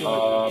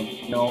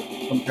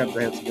 Sometimes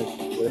I have some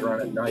issues later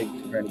on at night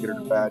trying to get her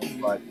to bed,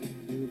 but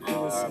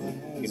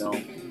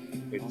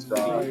it's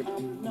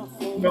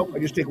I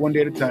just take one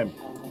day at a time.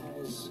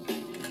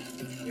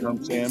 You know what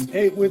I'm saying?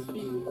 Hey, with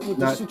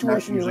the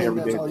situation you're in,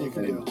 that's all you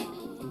can do.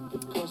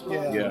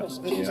 Yeah.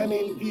 I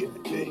mean,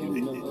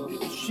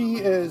 she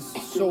is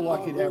so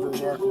lucky to have a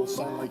remarkable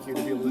son like you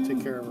to be able to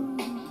take care of her.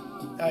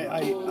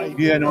 I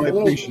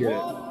appreciate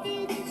it.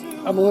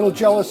 I'm a little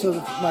jealous of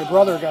my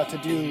brother got to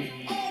do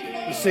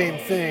the same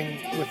thing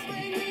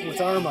with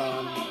our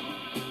mom.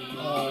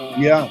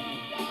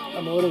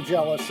 I'm a little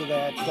jealous of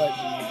that, but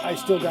I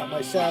still got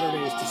my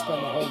Saturdays to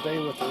spend the whole day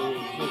with her,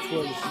 which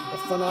was a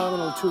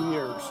phenomenal 2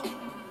 years,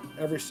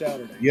 every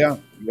Saturday. Yeah.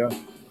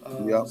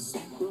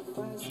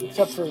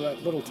 Except for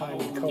that little time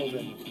in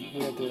COVID,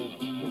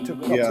 we took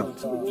a couple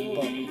months off,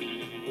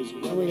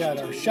 but we got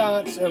our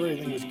shots,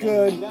 everything was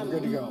good, we're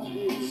good to go.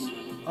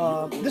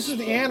 This is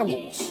the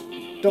Animals,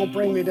 Don't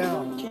Bring Me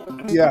Down.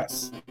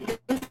 Yes.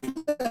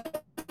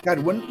 God,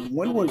 when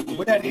was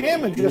that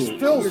Hammond just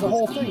fills the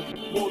whole thing.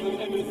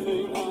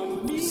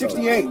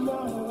 68.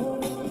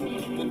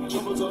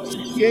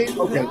 68?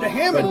 Okay. The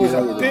Hammond was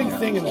a big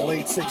thing in the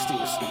late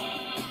 60s.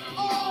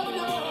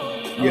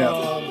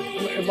 Yeah.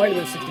 It might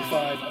have been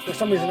 65. For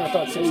some reason, I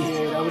thought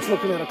 68. I was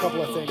looking at a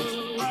couple of things.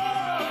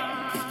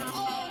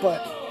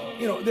 But,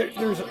 you know,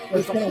 there's a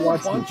whole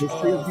bunch of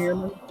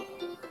Hammond.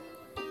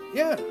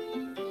 Yeah.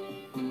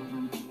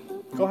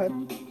 Go ahead.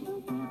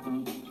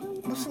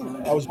 Listen to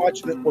that. I was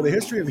watching the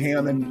history of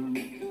Hammond.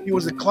 He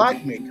was a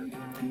clockmaker.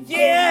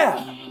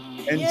 Yeah.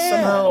 And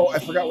somehow, I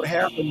forgot what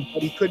happened,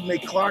 but he couldn't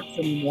make clocks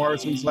anymore.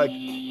 So he's like,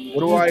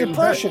 what do I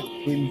invent?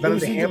 He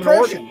invented the Hammond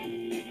organ.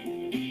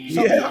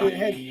 Yeah. It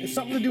had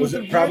something to do with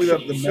the depression. Was it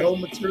probably the metal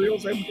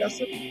materials, I'm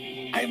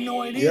guessing? I have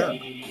no idea.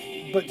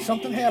 Yeah. But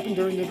something happened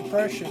during the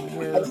Depression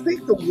where... I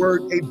think the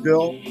word, hey,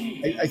 Bill,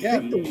 I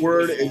think the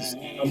word is,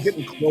 I'm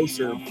getting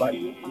closer, but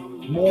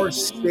more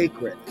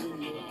sacred.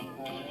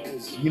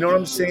 You know what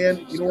I'm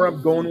saying? You know where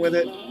I'm going with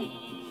it?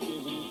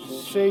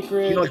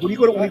 Sacred. You know, like when you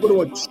go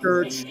to a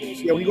church,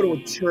 when you go to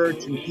a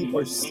church and people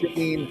are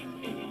singing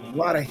a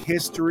lot of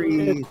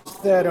history, and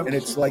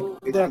it's like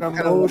that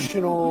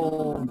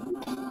emotional,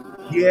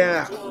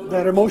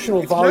 that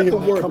emotional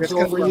volume that comes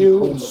over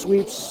you and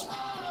sweeps.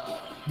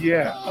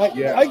 Yeah,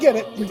 I get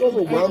it.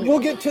 We'll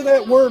get to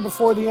that word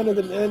before the end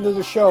of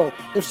the show.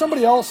 If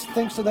somebody else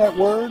thinks of that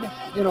word,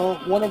 you know,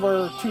 one of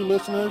our 2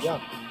 listeners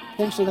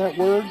thinks of that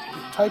word,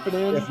 type it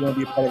in. If you want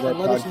to be a part of our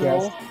podcast. Us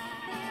know.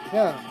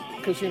 Yeah,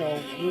 because, you know,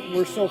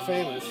 we're so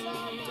famous.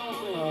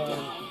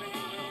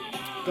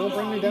 Don't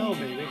bring me down,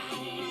 baby.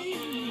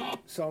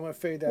 So I'm going to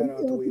fade that out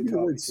the way you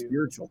talk to.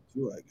 Spiritual,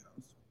 too, I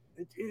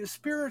guess.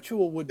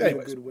 Spiritual would be a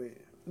good way.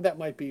 That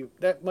might be.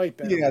 Yeah,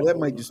 that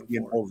might just be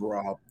an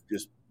overall,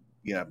 just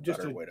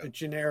a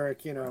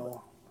generic, you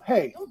know.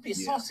 Hey. Don't be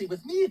saucy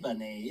with me,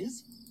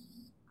 Bernays.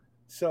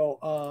 So,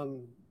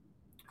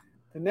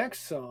 the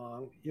next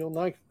song, you'll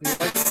like.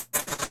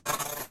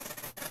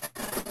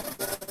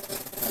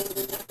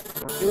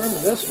 You remember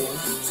this one?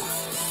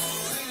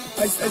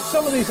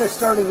 Some of these I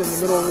started in the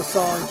middle of the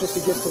song just to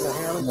get to the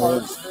Hammond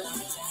parts.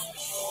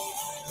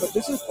 But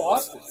this is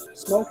Boston,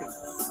 Smoking.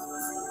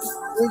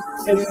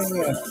 And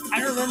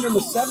I remember in the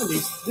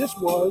 70s, this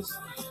was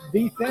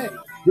the thing.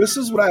 This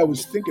is what I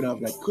was thinking of,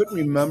 and I couldn't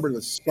remember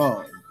the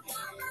song.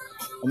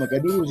 I'm like, I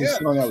knew it was a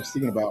song I was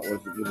thinking about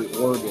with the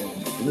organ,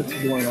 and this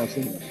is the one I was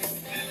thinking of.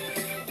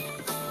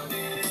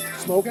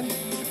 Smoking?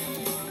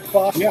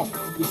 Boston. Yeah,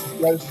 this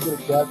is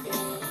exactly.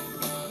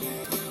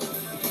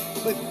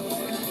 But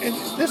and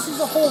this is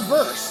a whole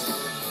verse.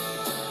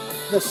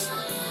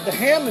 The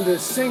Hammond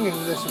is singing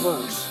this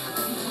verse.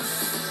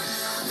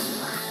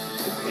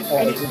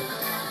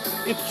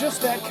 It's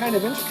just that kind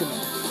of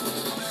instrument.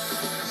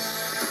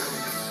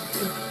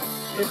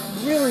 It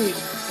really,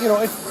 you know,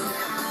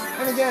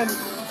 and again,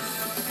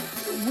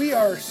 we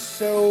are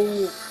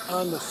so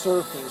on the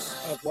surface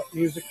of what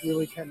music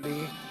really can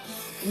be.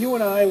 You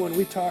and I, when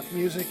we talk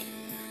music,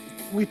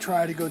 we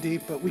try to go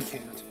deep, but we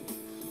can't.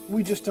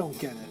 We just don't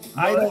get it.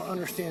 I don't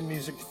understand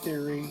music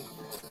theory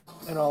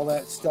and all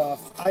that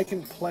stuff. I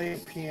can play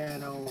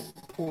piano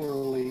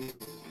poorly.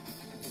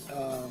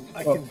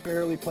 I can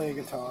barely play a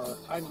guitar.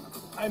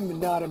 I'm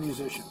not a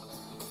musician,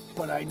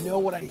 but I know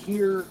what I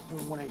hear,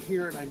 and when I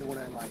hear it, I know what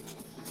I like,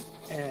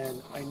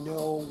 and I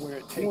know where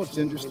it takes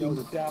me. Interesting. I know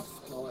the depth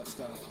and all that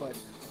stuff. But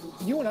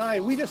you and I,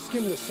 we just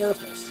skim the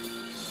surface.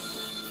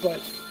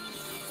 But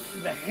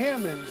the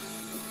Hammond,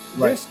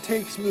 this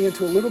takes me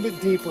into a little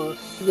bit deeper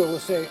to be able to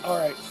say, all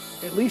right,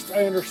 at least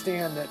I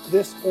understand that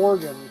this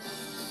organ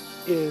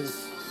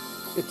it's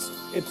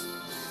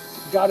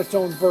got its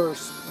own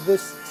verse.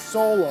 This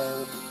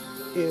solo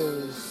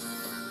is,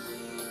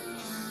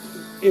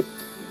 if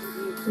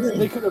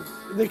they could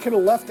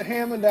have left the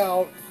Hammond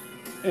out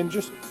and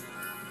just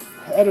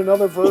had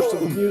another verse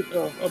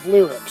of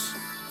lyrics,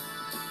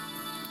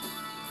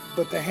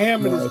 but the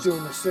Hammond is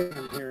doing the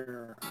singing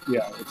here.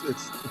 Yeah,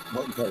 it's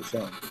one entire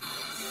song.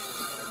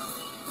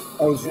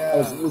 I was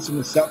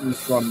listening to something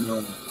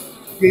from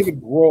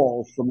David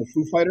Grohl from the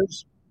Foo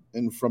Fighters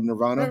and from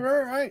Nirvana.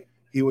 Right.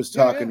 He was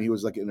talking. He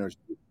was like in a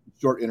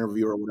short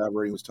interview or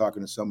whatever. He was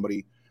talking to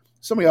somebody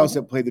else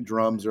that played the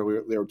drums,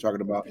 or they were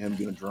talking about him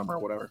being a drummer or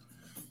whatever.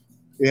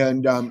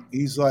 And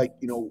he's like,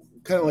 you know,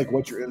 kind of like,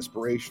 what's your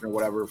inspiration or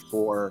whatever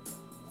for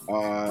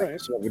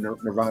sort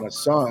of Nirvana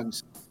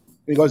songs?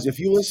 And he goes, if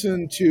you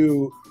listen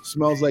to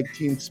 "Smells Like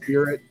Teen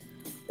Spirit"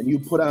 and you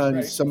put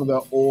on some of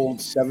the old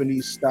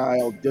 70s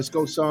style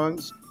disco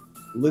songs,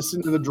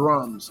 listen to the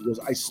drums. He goes,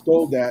 I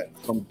stole that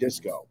from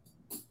disco.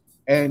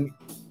 And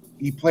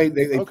he played.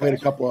 They played a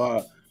couple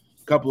of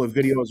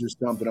videos or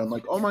something. I'm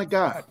like, oh my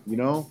god, you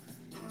know,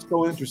 it's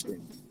so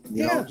interesting.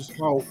 You know, just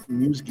how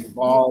music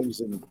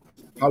evolves and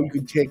how you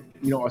could take,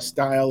 you know, a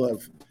style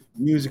of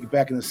music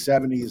back in the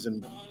 70s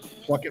and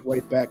pluck it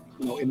right back,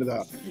 you know, into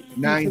the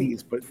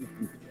 90s, but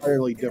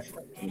entirely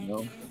different, you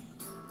know.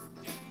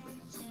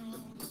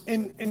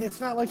 And it's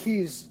not like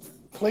he's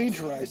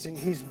plagiarizing;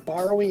 he's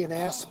borrowing an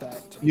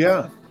aspect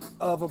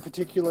of a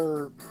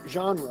particular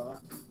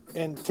genre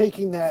and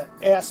taking that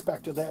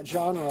aspect of that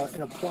genre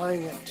and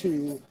applying it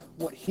to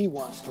what he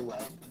wants to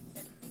write.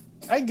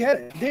 I get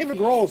it. David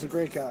Grohl is a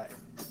great guy.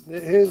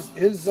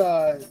 He's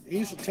a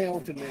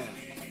talented man,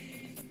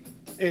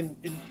 and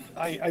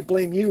I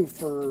blame you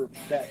for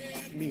that.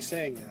 Me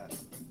saying that.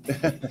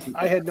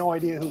 I had no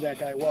idea who that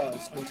guy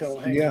was until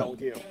hanging out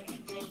with you.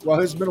 Well,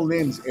 his middle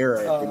name's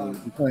Eric,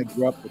 and he kind of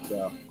grew up with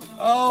yeah.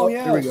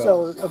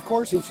 So of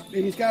course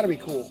he's got to be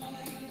cool.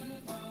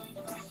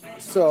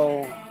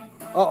 So,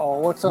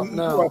 what's up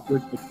now?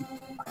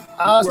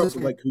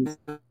 Like who?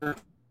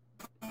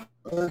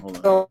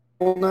 So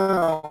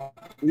now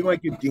we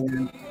might get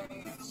Dan.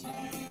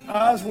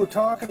 Oz, we're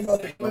talking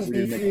about the Hammond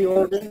B3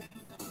 organ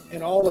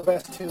and all the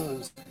best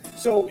tunes.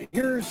 So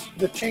here's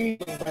the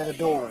change by the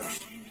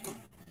Doors.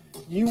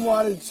 You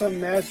wanted some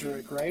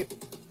Nazareth, right?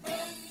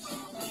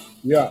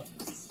 Yeah.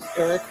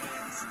 Eric.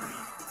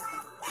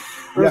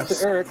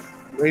 Yes. Eric.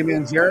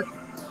 Rayman's Eric.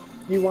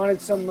 You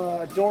wanted some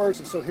Doors,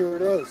 and so here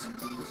it is.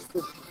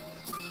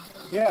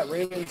 Yeah,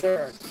 Rayman's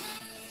Eric.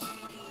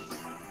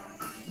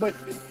 But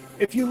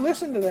if you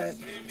listen to that,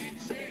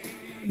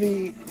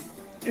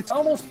 it's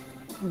almost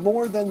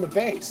more than the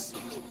bass.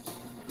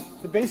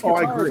 The bass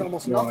guitar is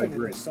almost nothing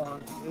in this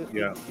song.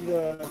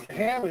 The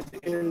Hammond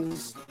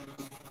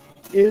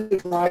is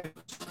like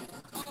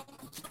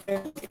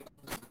a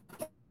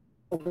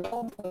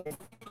well-played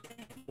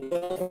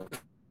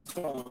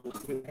song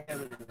with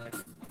Hammond in it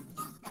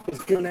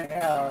is going to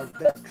have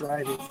that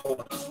driving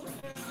force.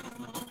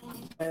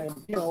 And,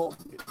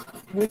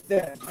 with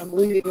that, I'm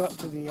leading up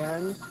to the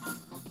end,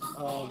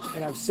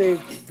 and I've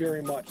saved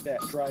very much that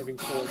driving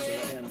force of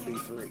the Hammond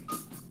B3.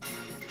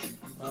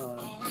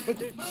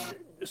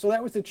 So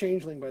that was the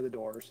Changeling by the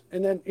Doors.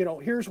 And then,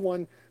 here's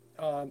one,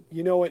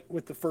 it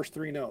with the first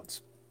three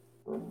notes.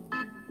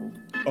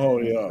 Oh,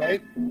 yeah.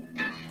 Right?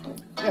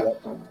 Yeah.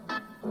 Yep.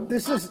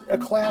 This is a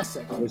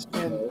classic.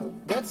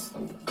 And that's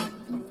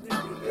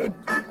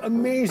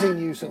amazing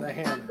use of the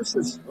Hammond. This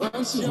is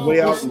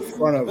way out in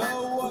front of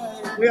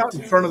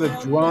the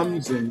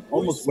drums and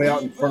almost way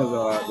out in front of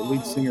the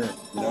lead singer,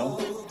 Yeah.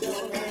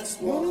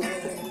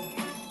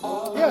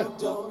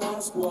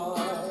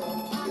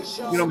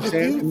 You know what I'm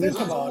saying? If you think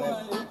about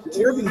it, the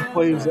organ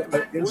plays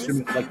an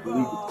instrument like the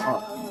lead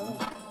guitar.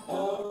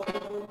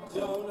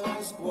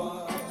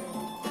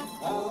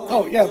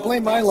 Oh yeah,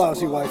 blame my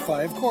lousy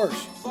Wi-Fi, of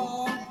course.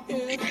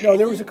 No,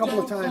 there was a couple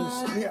of times.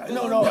 Yeah,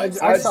 no, I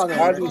saw that.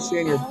 I was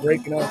saying you're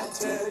breaking up.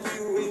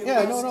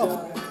 Yeah,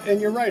 no,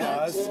 and you're right,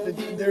 Oz.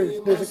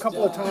 There's a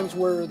couple of times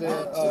where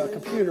the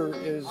computer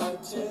is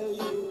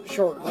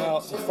shorting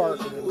out and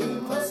farting and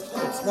doing things.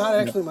 It's not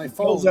actually my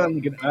phone. It on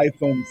like an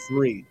iPhone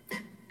 3.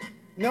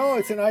 No,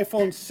 it's an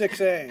iPhone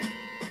 6A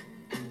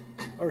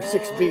or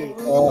 6B.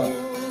 Oh.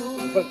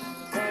 But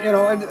and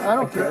I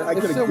don't care. I it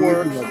could still have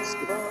works. given you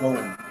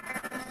phone.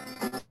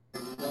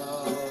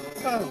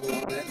 I don't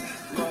want it.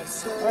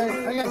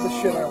 I got the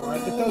shit I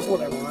want. It does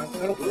what I want.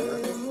 I don't care.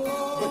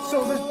 But so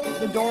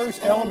the Doors,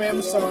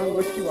 Alabama Song,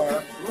 Which You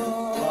Are.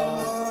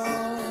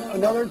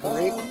 Another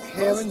great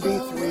Hammond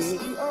B3.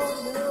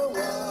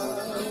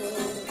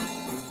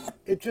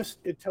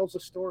 It tells a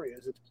story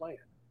as it's playing.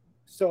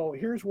 So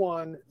here's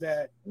one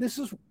this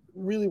is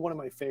really one of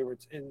my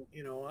favorites. And,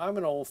 I'm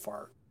an old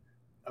fart.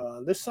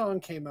 This song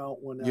came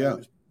out when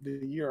the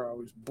year I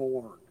was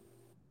born.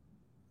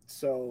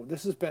 So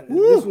this was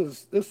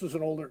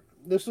an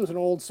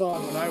old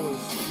song when I was,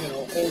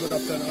 old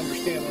enough to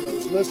understand what I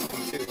was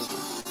listening to.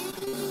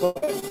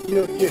 But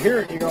you hear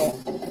it and you go,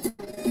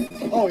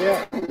 oh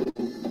yeah. But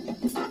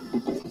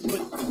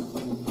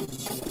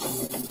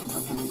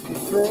you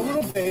throw a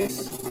little bass.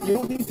 You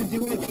don't need to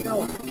do anything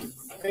else.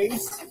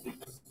 Bass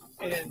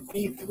and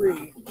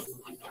B3.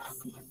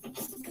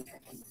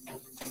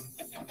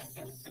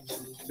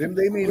 Then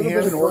they made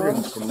Hammond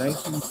organs from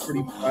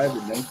 1935 to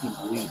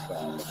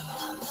 1985.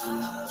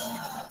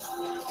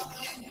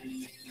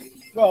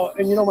 Well,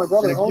 and my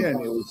brother and again,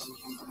 it was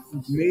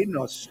made in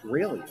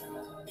Australia.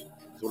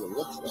 That's what it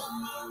looks like.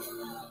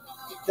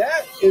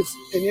 That is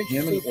an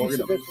interesting piece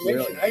of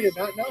information. I did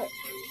not know.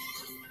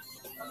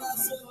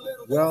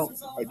 Well,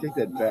 I take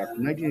that back.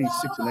 From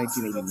 1986 to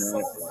 1989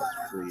 for the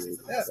last 3 years.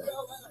 Yeah.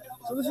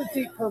 So this is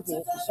Deep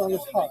Purple. The song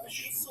is Hush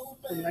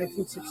from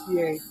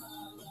 1968.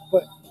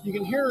 But you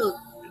can hear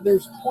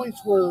there's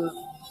points where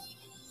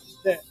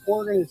that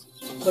organ is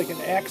like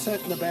an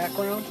accent in the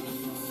background.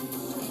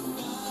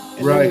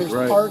 And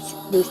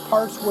there's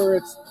parts where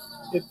it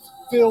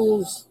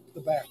fills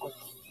the background.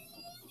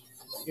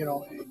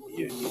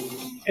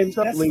 And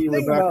that's the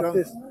thing about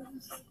this.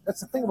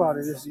 That's the thing about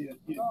it is you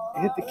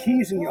hit the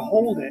keys and you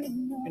hold it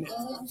and it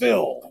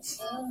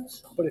fills.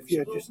 But if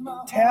you just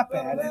tap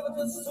at it,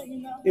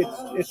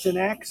 it's an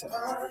accent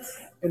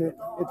and it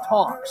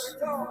talks.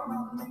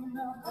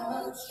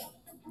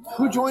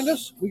 Who joined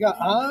us? We got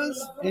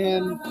Oz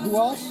and who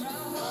else?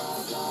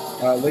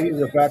 Lady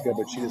Rebecca,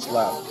 but she just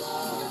left.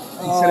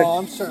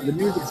 I'm sorry. The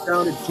music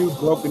sounded too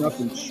broken up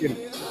and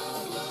shitty.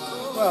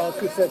 Well,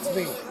 because that's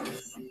me.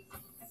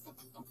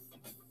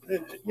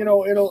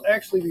 it'll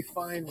actually be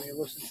fine when you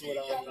listen to it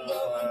on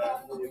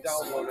when you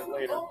download it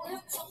later.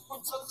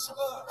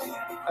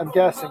 I'm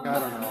guessing. I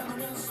don't know.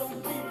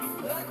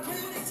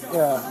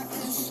 Yeah.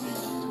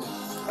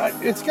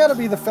 It's got to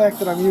be the fact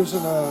that I'm using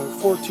a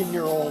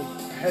 14-year-old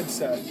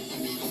headset.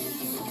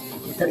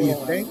 What do you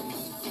think?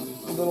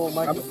 A little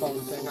microphone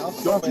thing.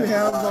 Don't you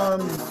have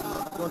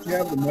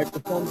the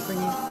microphone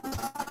thingy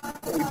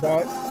that we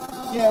bought?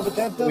 Yeah, but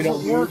that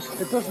doesn't work.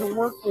 It doesn't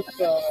work with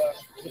the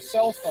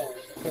cell phone.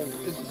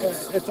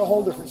 It's a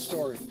whole different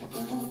story.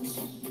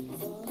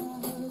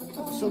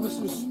 So this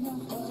is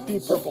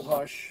Deep Purple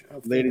Hush.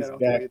 Lady's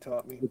back.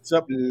 What's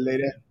up,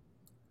 lady?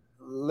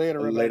 Lady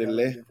Rebecca,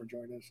 thank you for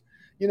joining us.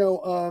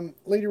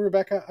 Lady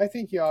Rebecca, I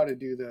think you ought to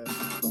do this.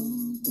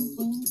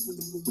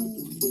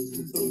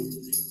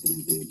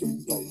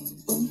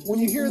 When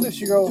you hear this,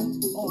 you go,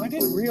 "Oh, I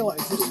didn't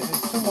realize this had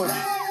so much."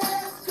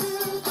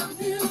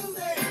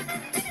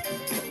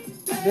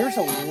 There's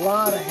a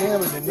lot of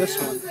Hammond in this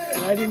one,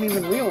 and I didn't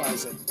even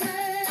realize it.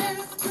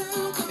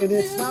 And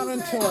it's not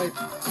until I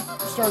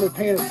started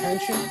paying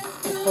attention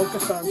and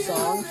focused on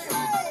songs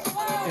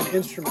and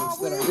instruments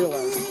that I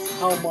realized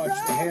how much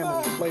the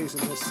Hammond plays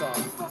in this song.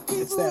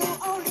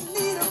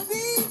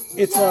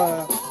 It's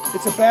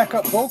a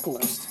backup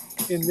vocalist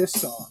in this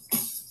song.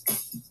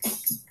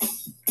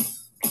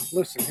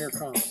 Listen, here it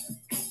comes.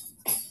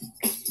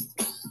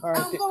 All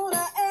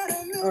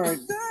right.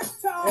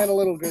 Add a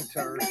little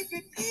guitar.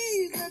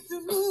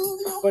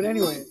 But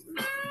anyway,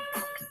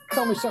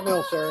 tell me something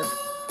else, Eric.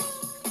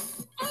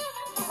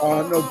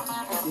 No,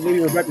 Lady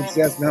Rebecca's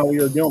asking how we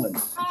are doing.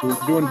 So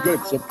we're doing good,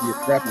 except for your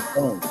crappy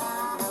phone.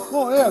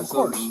 Well, yeah, of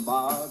course.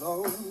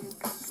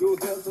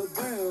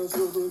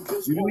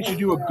 Maybe we should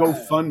do a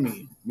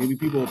GoFundMe. Maybe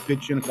people will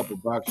pitch in a couple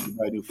bucks to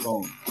buy a new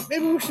phone.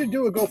 Maybe we should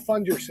do a Go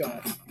Fund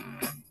Yourself.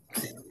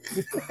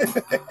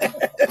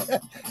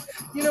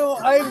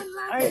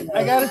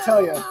 I got to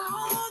tell you,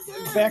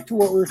 back to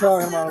what we were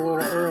talking about a little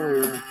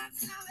earlier,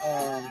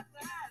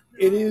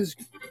 it is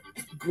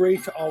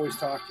great to always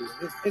talk to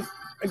you.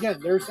 Again,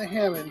 there's the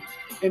Hammond,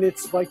 and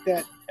it's like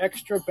that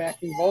extra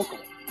backing vocal.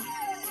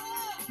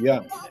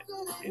 Yeah.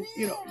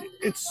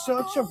 It's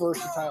such a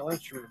versatile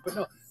instrument. But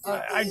no,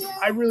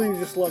 I really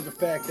just love the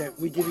fact that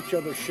we give each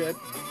other shit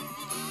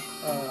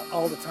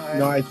all the time.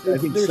 No, I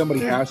think somebody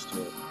has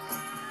to.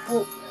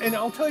 Well, and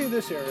I'll tell you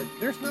this, Eric.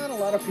 There's not a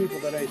lot of people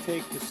that I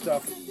take the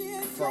stuff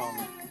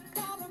from.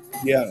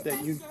 Yeah.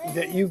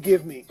 That you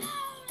give me.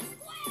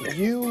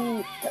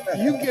 You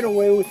get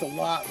away with a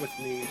lot with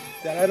me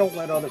that I don't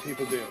let other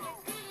people do.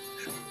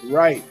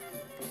 Right.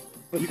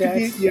 But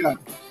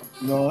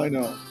No, I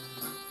know.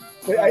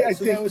 But I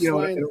think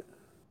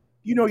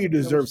you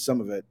deserve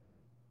some of it.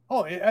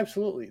 Oh,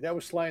 absolutely. That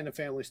was Sly and the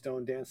Family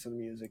Stone, Dance to the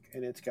Music,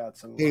 and it's got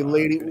some. Hey,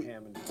 lady. Good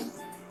Hammond.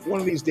 One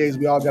of these days,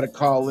 we all got to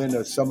call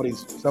into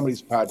somebody's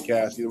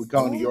podcast. Either we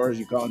call into yours,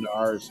 you call into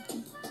ours.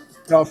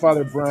 Tell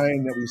Father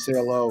Brian that we say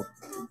hello.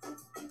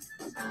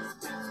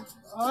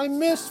 I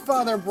miss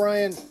Father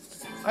Brian.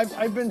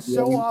 I've been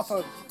so off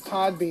of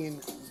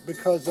Podbean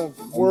because of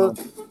work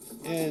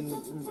and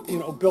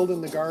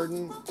building the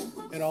garden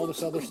and all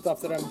this other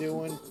stuff that I'm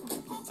doing.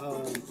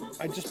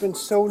 I've just been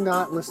so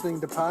not listening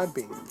to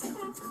Podbean.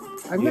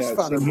 I miss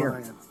Father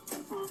Brian.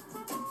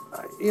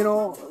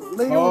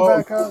 Lady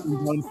Rebecca. We've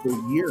been on for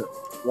a year.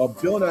 Well,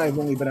 Bill and I have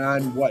only been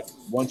on,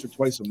 once or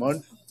twice a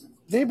month?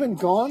 They've been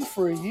gone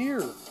for a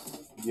year.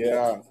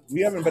 Yeah.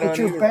 We haven't been on. But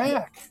you're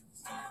back.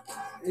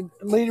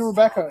 Lady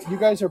Rebecca, you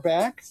guys are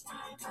back?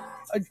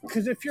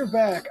 Because if you're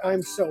back,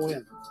 I'm so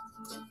in.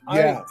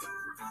 Yeah.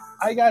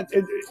 I got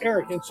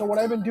Eric, and so what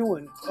I've been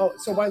doing. Oh,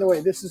 so by the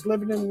way, this is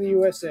Living in the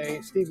USA,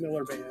 Steve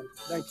Miller Band,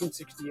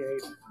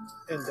 1968,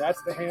 and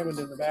that's the Hammond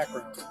in the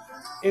background.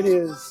 It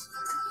is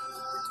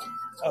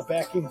a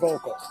backing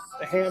vocal.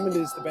 The Hammond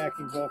is the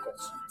backing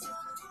vocals.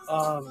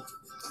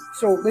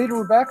 So Lady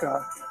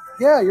Rebecca,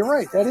 yeah, you're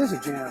right. That is a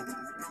jam.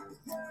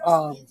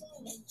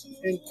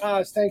 And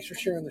Oz, thanks for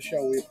sharing the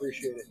show. We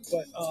appreciate it.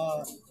 But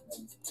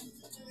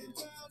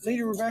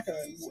Lady Rebecca,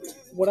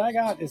 what I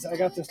got this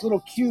little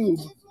cube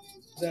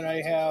that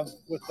I have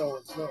with the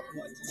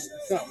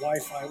it's not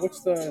Wi-Fi.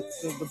 What's the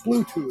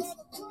Bluetooth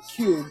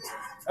cube?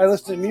 I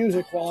listen to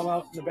music while I'm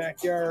out in the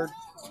backyard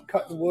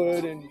cutting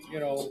wood and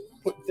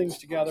putting things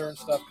together and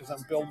stuff because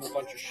I'm building a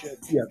bunch of shit.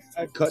 Yeah,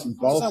 cutting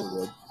balsa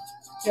wood.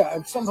 Yeah,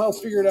 I've somehow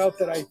figured out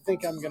that I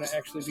think I'm going to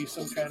actually be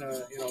some kind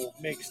of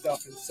make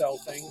stuff and sell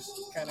things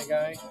kind of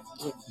guy.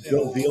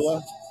 Bill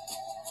Vila.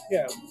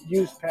 Yeah,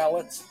 used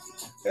pallets.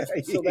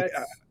 So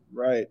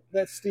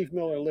that's Steve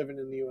Miller Living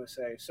in the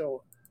USA.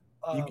 So.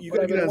 You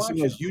got to get on some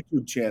of those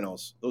YouTube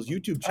channels. Those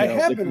YouTube channels.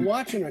 I have been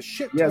watching a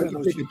shit ton of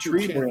those take YouTube a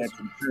tree channels. branch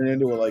and turn it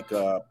into a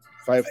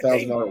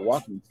 $5,000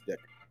 walking stick.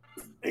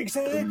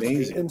 Exactly.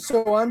 Amazing. And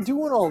so I'm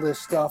doing all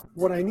this stuff.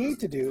 What I need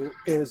to do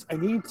is I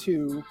need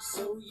to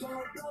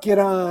get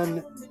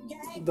on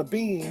the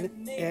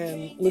Bean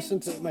and listen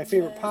to my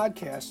favorite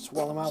podcasts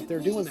while I'm out there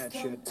doing that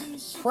shit.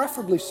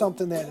 Preferably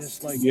something that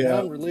is like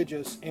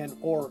non-religious and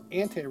or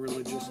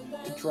anti-religious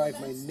to drive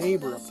my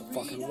neighbor up the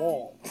fucking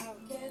wall.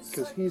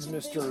 because he's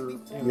Mr.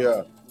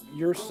 Yeah.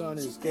 Your son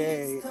is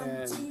gay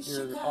and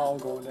you're all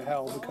going to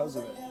hell because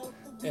of it.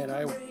 And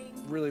I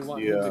really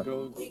want him to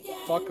go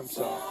fuck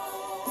himself.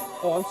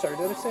 Oh, I'm sorry.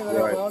 Did I say that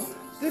out loud?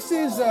 This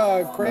is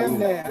Graham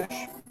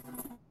Nash,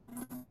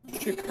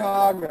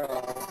 Chicago.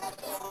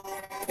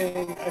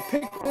 And I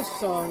picked this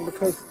song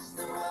because,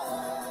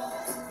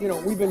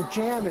 we've been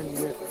jamming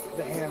with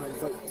the Hammond,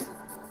 but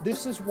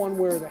this is one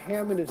where the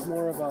Hammond is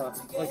more of a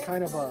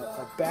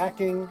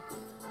backing,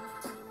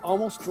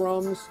 almost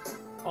drums,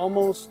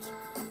 almost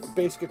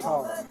bass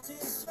guitar.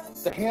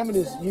 The Hammond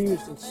is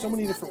used in so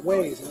many different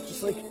ways. It's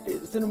just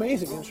it's an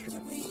amazing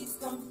instrument.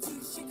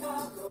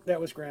 That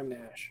was Graham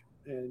Nash,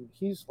 and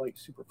he's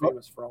super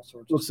famous for all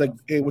sorts of stuff.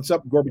 Hey, what's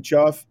up,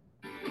 Gorbachev?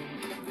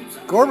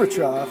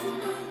 Gorbachev?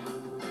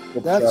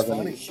 That's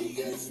funny.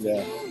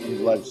 Yeah, in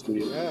the live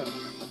studio. Yeah.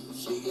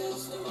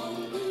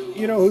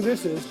 You know who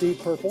this is? Deep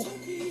Purple.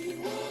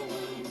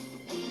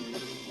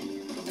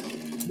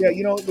 Yeah,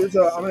 I'm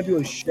going to do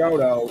a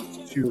shout out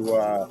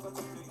to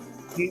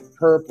Deep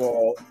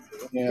Purple,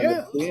 and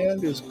the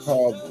band is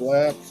called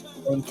Black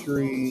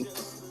Country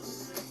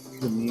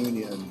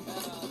Communion.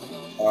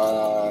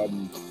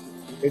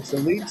 It's the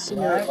lead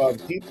singer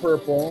of Deep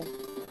Purple,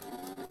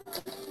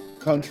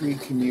 Country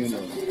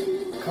Communion.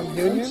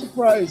 I'm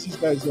surprised these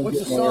guys don't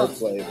get more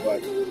airplay,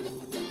 but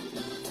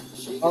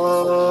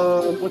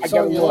what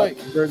song you like?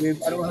 I don't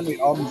know how many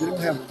albums they don't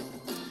have.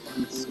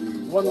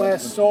 One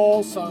Last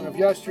Soul, Song of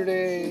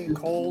Yesterday,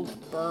 Cold,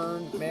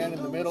 Burn, Man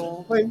in the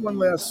Middle. Play One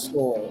Last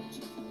Soul.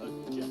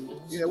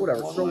 Yeah,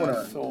 whatever. Throw one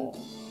on. Soul.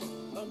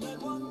 All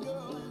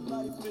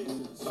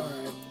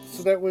right.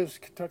 So that was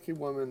Kentucky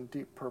Woman,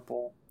 Deep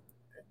Purple.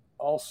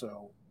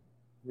 Also,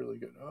 really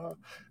good.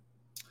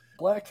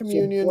 Black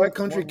Communion. So Black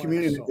Country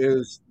Communion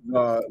is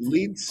the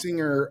lead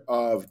singer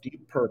of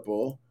Deep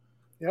Purple,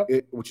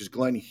 which is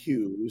Glenn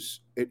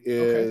Hughes. It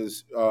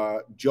is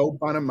Joe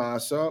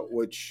Bonamassa,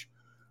 which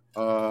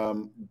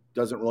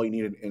doesn't really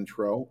need an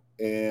intro,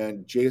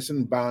 and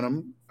Jason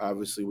Bonham.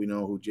 Obviously, we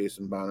know who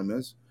Jason Bonham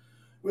is.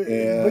 And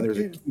there's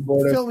a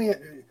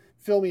keyboardist.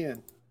 Fill me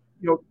in.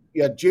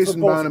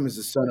 Jason Bonham is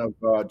the son of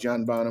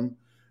John Bonham,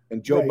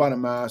 and Joe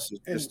Bonamassa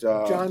is just.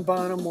 John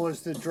Bonham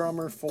was the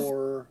drummer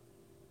for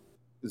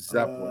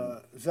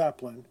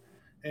Zeppelin.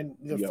 And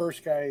the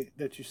first guy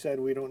that you said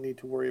we don't need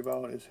to worry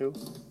about is who?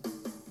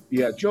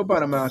 Yeah, Joe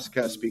Bonamassa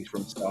kind of speaks for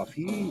himself.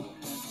 He's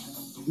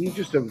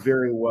just a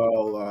very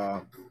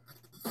well.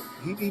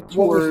 He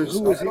tours.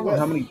 I don't know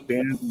how many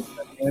bands he's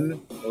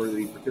in or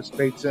he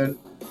participates in.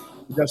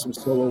 He does some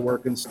solo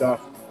work and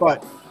stuff.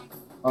 But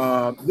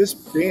this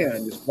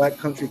band, this Black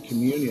Country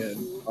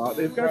Communion,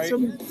 they've got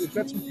some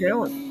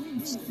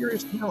talent, some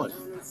serious talent.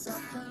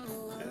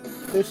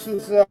 This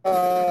is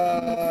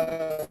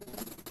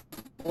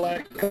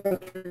Black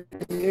Country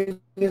Communion.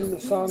 The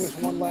song is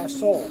One Last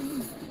Soul.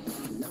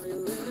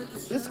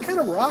 This is kind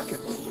of rocking.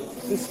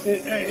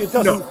 It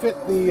doesn't fit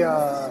the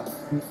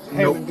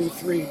Hammond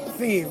B3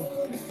 theme,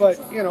 but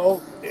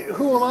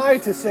who am I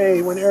to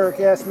say when Eric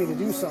asked me to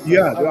do something?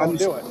 I won't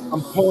do it.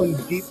 I'm pulling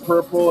Deep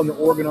Purple and the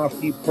organ off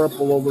Deep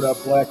Purple over to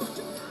Black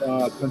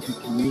Country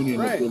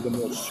Communion to give them a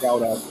little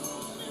shout out.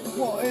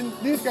 Well, and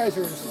these guys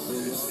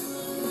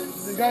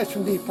the guys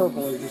from Deep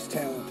Purple are just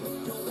talented.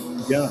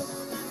 Yeah.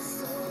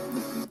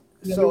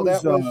 So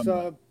that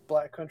was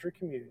Black Country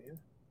Communion.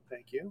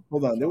 Thank you.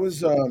 Hold on. There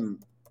was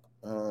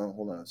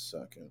hold on a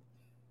second.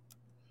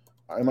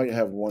 I might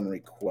have one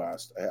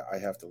request. I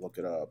have to look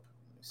it up.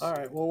 All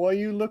right. Well, while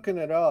you're looking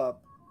it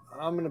up,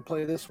 I'm going to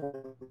play this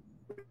one.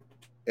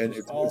 And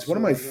it's one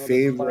of my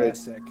favorite.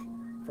 Classic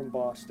from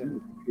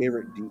Boston.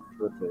 Favorite Deep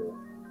Purple.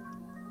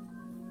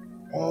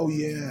 Oh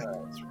yeah,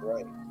 that's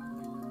right.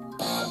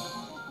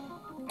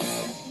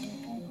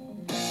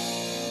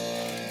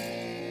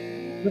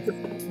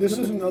 This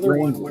is another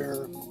one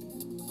where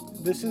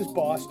this is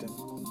Boston,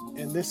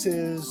 and this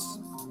is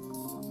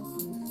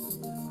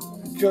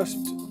just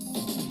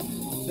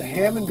the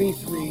Hammond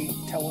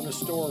B3 telling a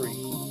story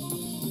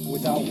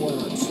without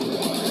words.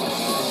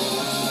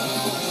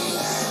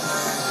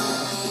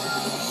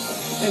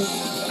 And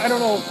I don't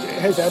know,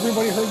 has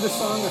everybody heard this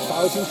song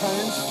 1,000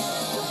 times?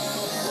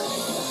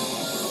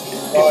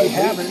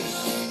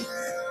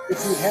 If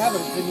you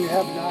haven't, then you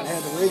have not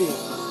had the radio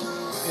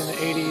in the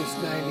 80s,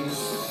 90s,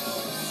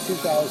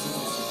 2000s,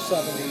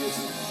 70s,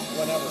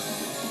 whatever,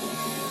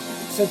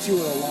 since you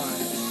were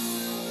alive.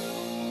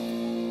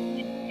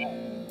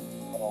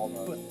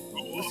 But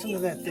listen to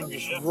that thing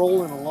just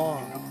rolling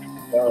along.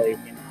 Sorry.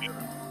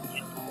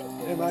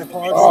 Am I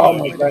pausing? Oh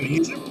my God, I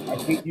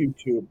hate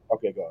YouTube.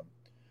 Okay, go on.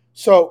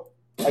 So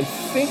I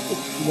think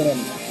what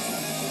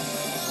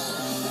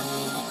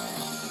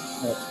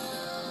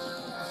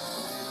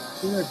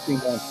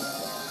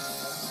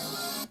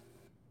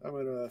I'm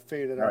going to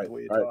fade it out the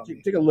way you all taught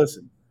me. Take a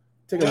listen.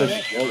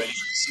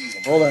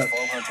 Hold on.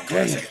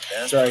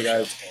 Sorry,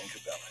 guys.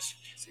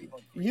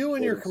 You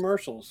and your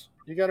commercials.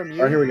 You got them muted?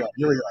 All right,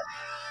 here we go.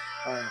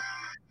 All right.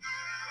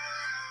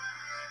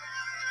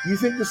 You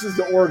think this is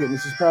the organ?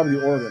 This is probably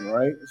the organ,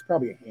 right? It's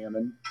probably a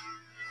Hammond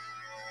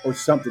or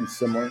something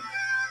similar.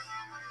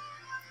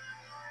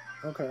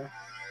 Okay.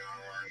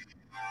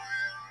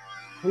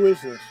 Who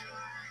is this?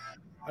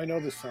 I know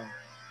this song.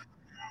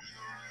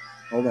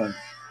 Hold on.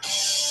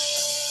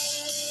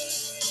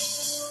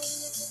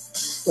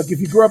 Look, if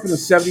you grew up in the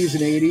 70s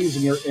and 80s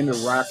and you're into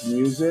rock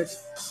music,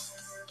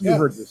 you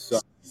heard this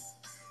song.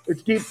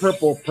 It's Deep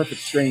Purple,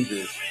 Perfect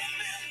Strangers.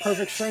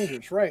 Perfect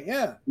Strangers, right,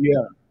 yeah.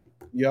 Yeah,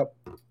 yep.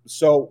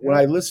 So when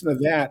I listen to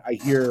that, I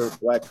hear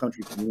Black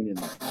Country Communion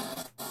there.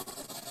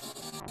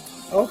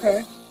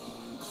 Okay.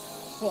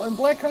 Well, in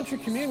Black Country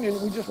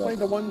Communion, we just played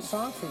the one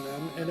song from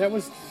them, and that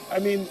was, I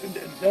mean,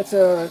 that's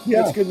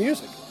good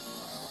music.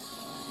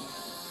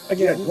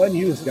 Again, Glenn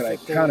Hughes got an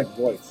iconic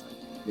voice,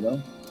 you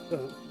know?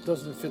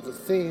 Doesn't fit the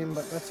theme,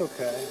 but that's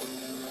okay.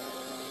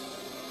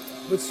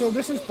 But so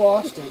this is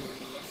Boston,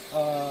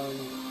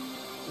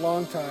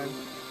 long time.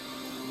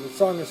 The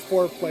song is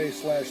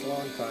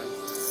Foreplay/Long Time.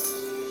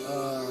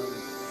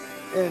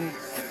 And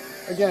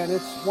again,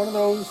 it's one of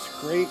those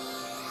great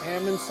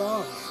Hammond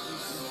songs.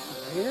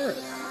 I hear it.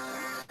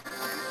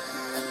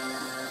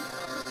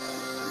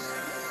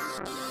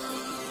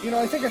 You know,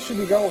 I think I should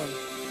be going.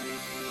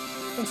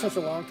 It's been such a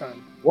long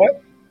time.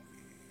 What?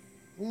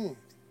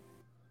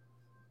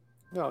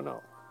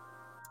 No.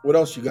 What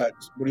else you got?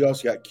 What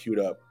else you got queued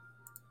up?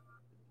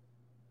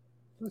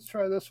 Let's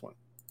try this one.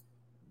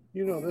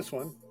 You know this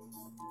one.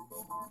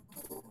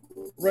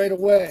 Right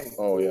Away.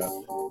 Oh, yeah.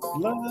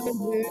 Blinded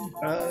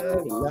by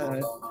the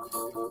light.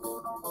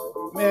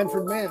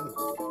 Manfred Mann.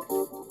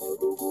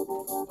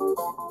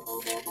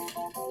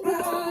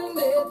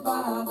 Blinded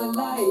by the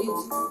light.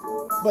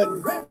 But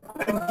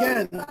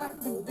again,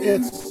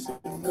 it's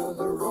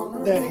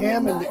that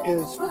Hammond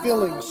is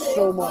filling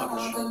so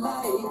much,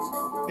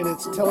 and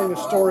it's telling a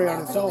story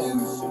on its own.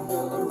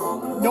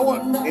 No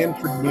one.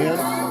 Manfred Mann.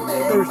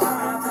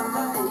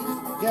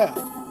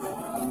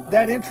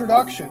 That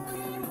introduction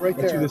right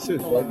there. This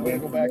is. Hold on, I'm gonna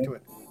go back to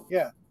it.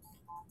 Yeah,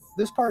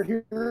 this part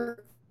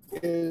here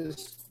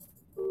is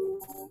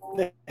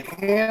the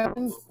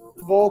Hammond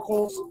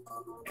vocals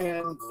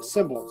and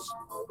cymbals,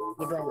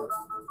 the drummer.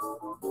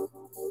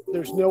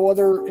 There's no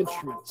other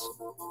instruments.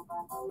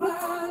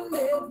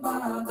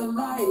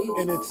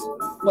 And it's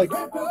like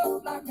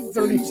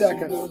 30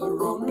 seconds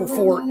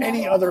before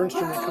any other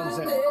instrument comes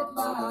in.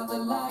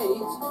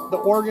 The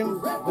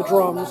organ, the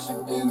drums,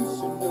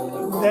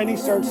 then he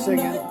starts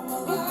singing.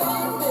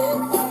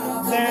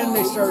 Then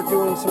they start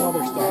doing some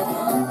other stuff.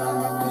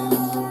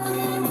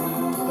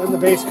 Then the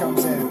bass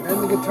comes in,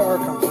 then the guitar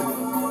comes in.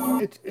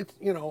 It's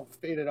you know,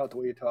 faded out the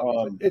way you talk.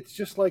 But it's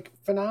just like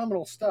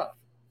phenomenal stuff.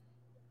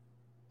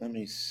 Let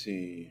me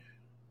see.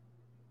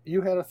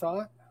 You had a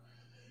thought?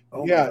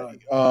 Oh yeah.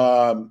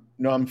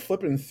 No, I'm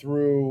flipping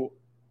through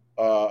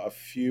a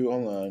few.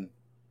 Hold on.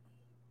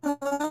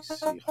 Let me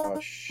see.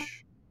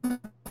 Hush.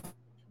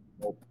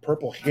 Oh,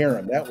 Purple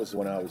Heron. That was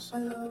when I was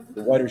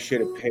the whiter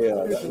shade of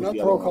pale. It's That not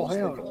was the other one I Purple was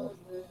thinking Heron. of.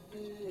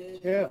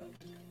 Yeah.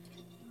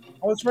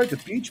 Oh, that's right. The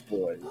Beach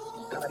Boys.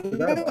 God, I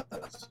forgot about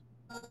this.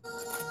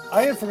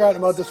 I had forgotten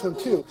about this one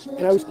too,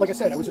 and I was, like I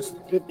said,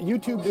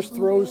 YouTube just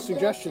throws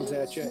suggestions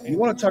at you. You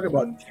want to talk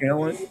about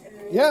talent?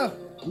 Yeah.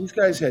 These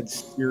guys had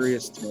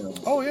serious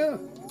talent. Oh yeah.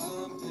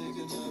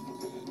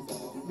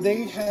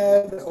 They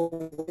had a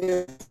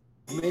way of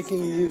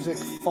making music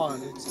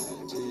fun,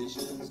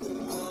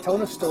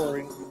 telling a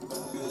story,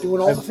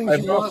 doing all the things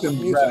you want. I've often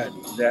read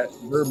that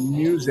their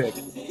music,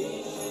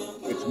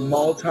 it's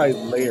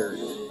multi-layered.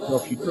 So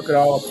if you took it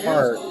all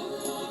apart,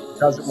 it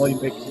doesn't really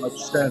make much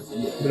sense.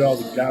 When you put it all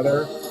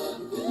together,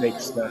 it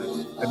makes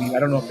sense. I mean, I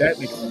don't know if that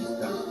makes any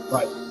sense,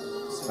 but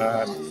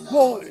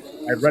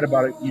I read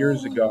about it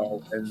years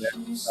ago, and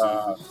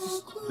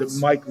that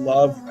Mike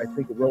Love, I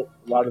think, wrote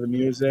a lot of the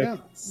music,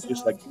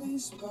 just like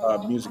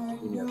music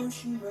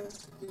genius.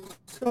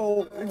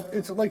 So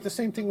it's like the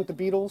same thing with the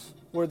Beatles,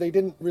 where they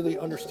didn't really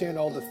understand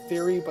all the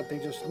theory, but they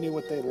just knew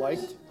what they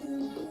liked.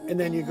 And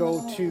then you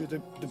go to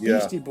the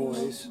Beastie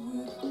Boys,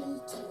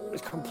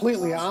 it's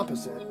completely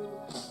opposite.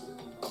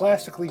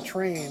 Classically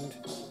trained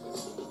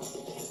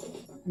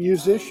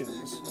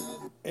musicians,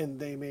 and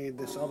they made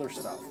this other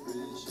stuff.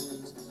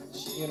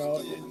 You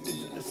know,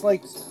 it's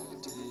like,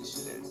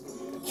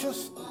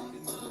 just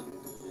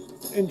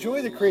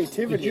enjoy the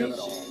creativity of it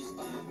all.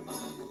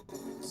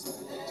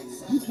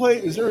 You play,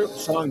 is there a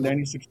song,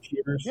 96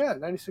 Tears? Yeah,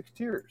 96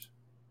 Tears.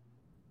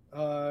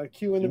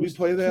 Q and the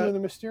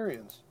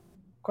Mysterians.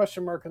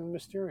 Question mark in the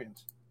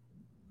Mysterians.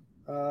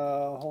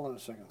 Hold on a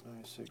second.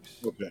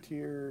 96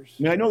 Tears.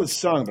 I mean, I know the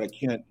song, but I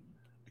can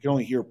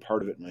only hear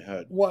part of it in my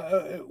head.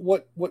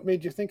 What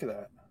made you think of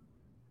that?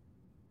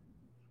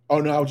 Oh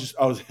no,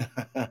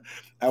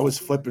 I was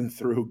flipping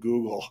through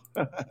Google.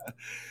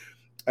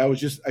 I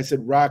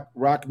said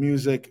rock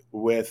music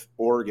with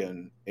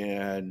organ,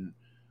 and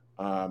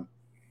a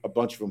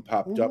bunch of them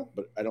popped up,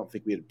 but I don't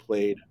think we had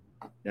played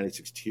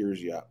 96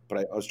 Tears yet.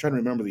 But I was trying to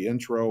remember the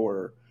intro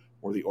or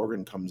the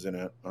organ comes in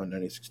at on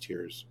 96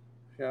 Tears.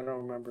 Yeah, I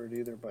don't remember it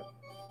either, but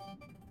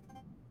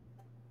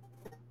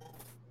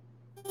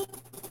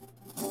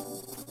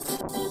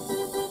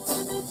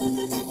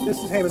this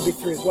is Hammond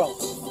B3 as well.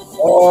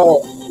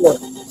 Oh, sure.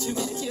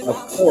 Of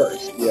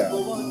course, yeah.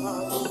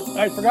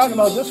 I'd forgotten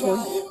about this one.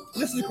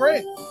 This is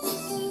great.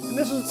 And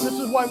this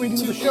is why we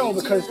do the show,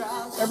 because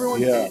every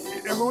once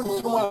in a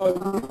while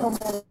we come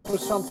up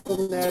with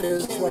something that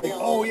is like,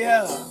 oh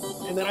yeah,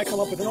 and then I come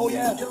up with an oh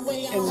yeah, and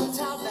we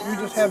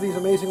just have these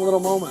amazing little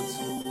moments.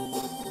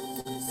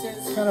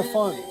 It's kind of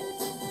fun.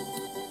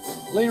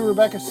 Lady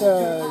Rebecca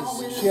says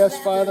she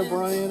asked Father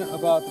Brian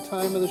about the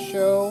time of the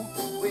show,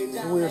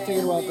 and we were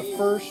thinking about the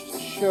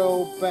first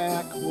show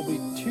back will be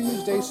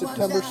Tuesday,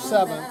 September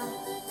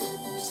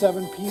 7th,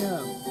 7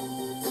 p.m.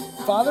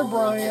 Father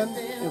Brian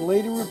and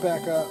Lady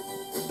Rebecca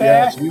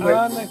back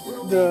on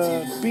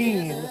the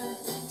beam,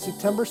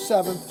 September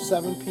 7th,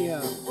 7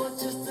 p.m.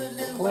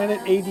 Planet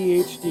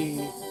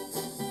ADHD.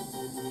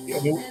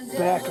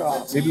 Back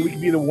up. Maybe we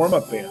could be the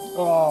warm-up band.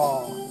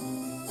 Oh.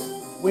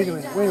 Wait a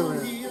minute.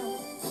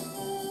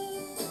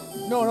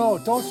 No,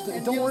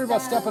 don't worry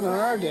about stepping on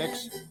our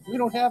dicks. We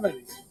don't have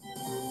any.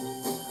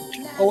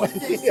 Oh,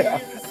 yeah.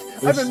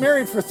 I've been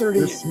married for 30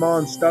 years. Small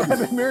and stubborn. I've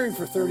been married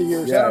for 30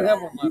 years. Yeah. I don't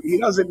have one left. He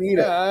doesn't need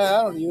it.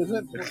 I don't use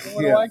it.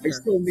 What do I care? I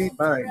still need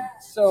mine.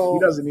 So he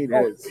doesn't need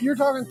his. You're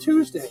talking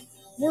Tuesday.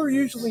 We're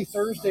usually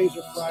Thursdays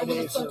or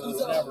Fridays or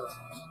whatever.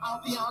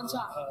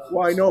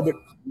 Well, I know, but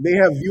they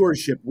have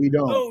viewership. We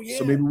don't. Oh, yeah.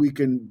 So maybe we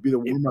can be the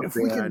warm-up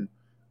band,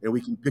 and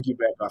we can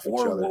piggyback off each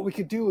other. Or what we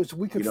could do is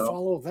we could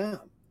follow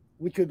them.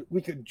 We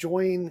could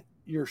join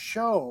your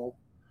show.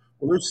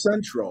 Well, they're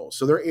central,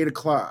 so they're 8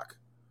 o'clock.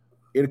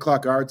 8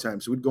 o'clock our time,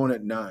 so we'd go in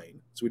at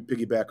 9. So we'd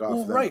piggyback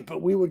off them. Right,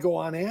 but we would go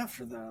on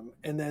after them,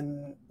 and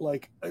then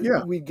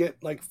we'd get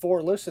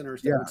 4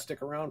 listeners that would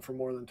stick around for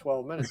more than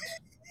 12 minutes.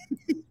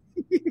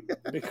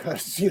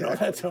 Because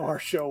that's how our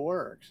show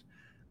works.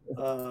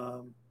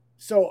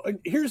 So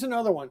here's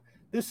another one.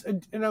 This,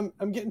 and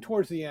I'm getting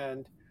towards the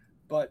end,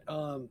 but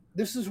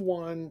this is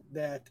one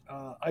that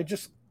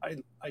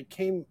I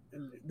came.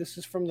 This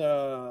is from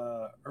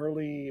the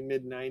early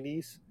mid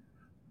 '90s,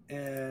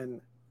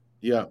 and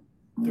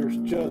there's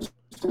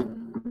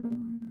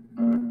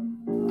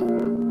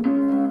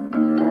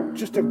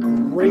just a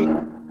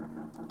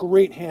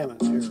great Hammond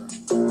here.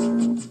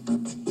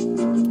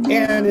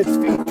 And it's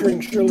featuring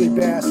Shirley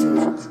Bassey.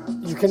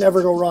 You can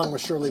never go wrong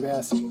with Shirley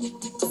Bassey.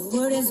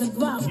 What is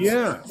about?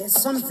 Yeah. There's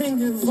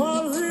something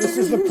evolving. This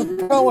is the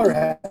Propeller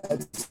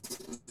Heads.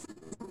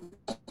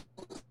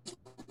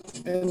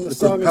 And the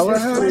song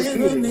Propeller is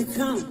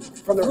Heads?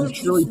 From their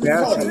Shirley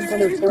Bassey.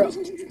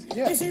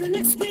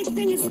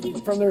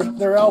 From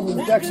their album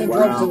Decks and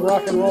Drugs and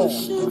Rock and Roll.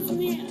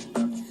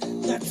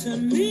 That to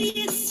me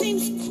it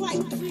seems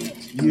quite clear.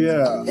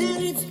 Yeah.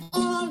 That it's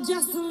all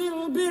just a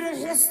little bit of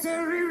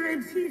history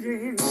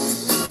repeating.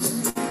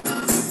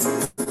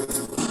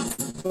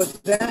 But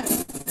this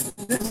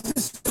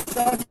is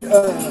such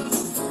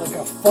like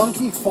a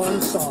funky,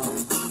 fun song.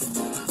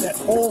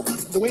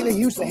 The way they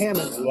use the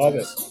Hammond. Love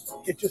it.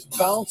 It just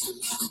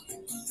bounces.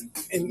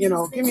 And,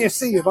 give me a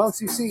C, a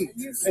bouncy C.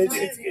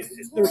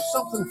 There's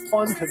something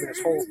fun to this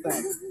whole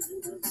thing.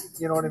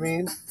 You know what I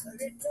mean?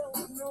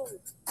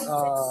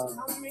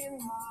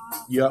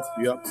 Yep.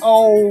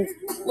 Oh,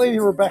 Lady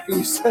Rebecca,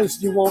 you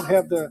says you won't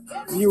have the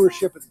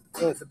viewership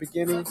at the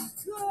beginning.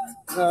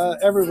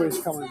 Everybody's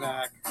coming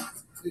back.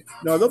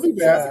 No, they'll be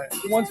back.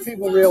 Once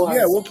people realize.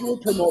 Yeah, we'll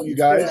promote you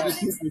guys. Yeah. We'll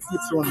keep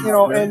throwing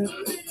and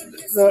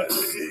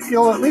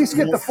you'll at least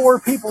get the 4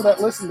 people that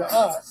listen to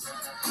us.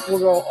 We'll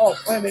go, oh,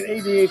 Planet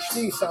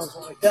ADHD sounds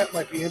like that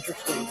might be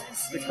interesting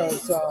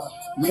because,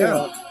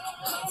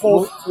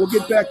 we'll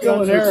get back Bill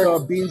on and Eric,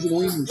 with Beans and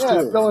Weenies,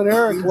 yeah, too. Bill and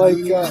Eric,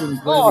 and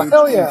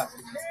hell yeah.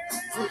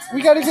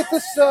 We got to get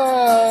this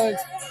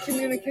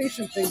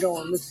communication thing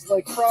going, this,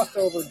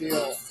 crossover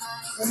deal.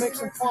 We'll make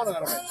some fun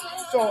out of it.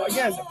 So,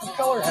 again, the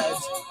Propeller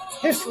Heads,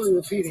 history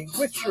repeating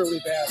with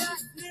Shirley Bassey.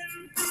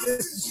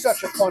 This is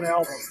such a fun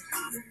album.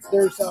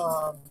 There's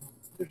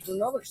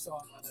another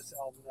song on this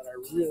album that I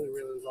really,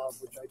 really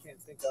love, which I can't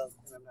think of,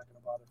 and I'm not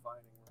going to bother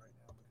finding it right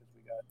now because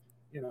we got,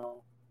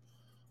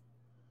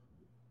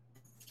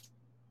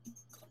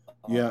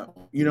 Yeah,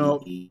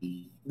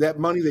 that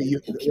money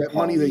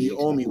that you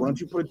owe me. Why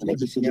don't you put it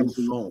towards a damn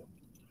phone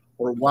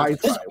or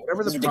Wi-Fi,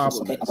 whatever the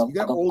problem is? You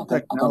got old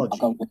technology.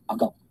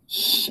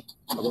 Shit.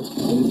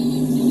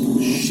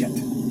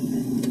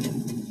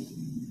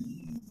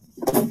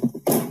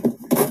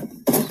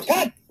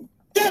 God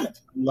damn it!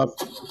 Love it.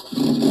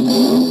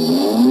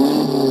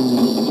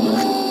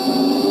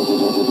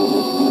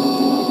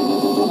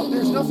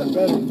 There's nothing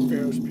better than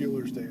Ferris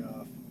Bueller's Day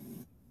Off.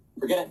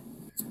 Forget it.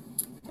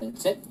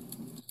 That's it.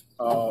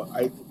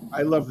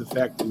 I love the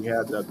fact that we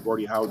had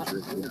Gordie Howe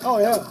drink. Oh,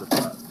 yeah.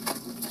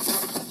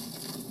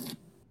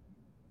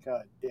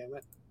 God damn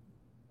it.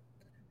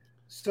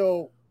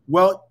 So.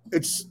 Well,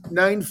 it's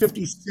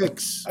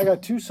 9:56. I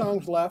got 2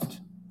 songs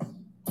left.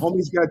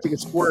 Homie's got to take a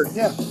squirt.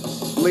 Yeah.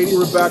 Lady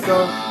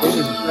Rebecca, it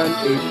has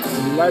been a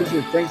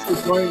pleasure. Thanks for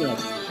joining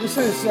us. This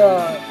is,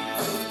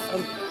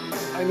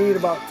 I need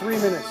about 3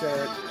 minutes,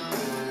 Eric.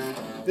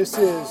 This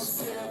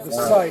is the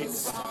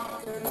Sights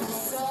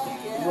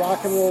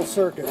Rock and Roll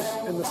Circus.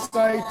 And the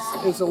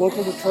Sights is a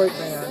local Detroit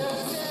band.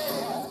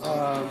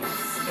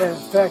 And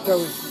in fact, I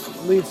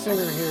was lead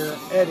singer here,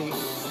 Eddie.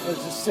 I was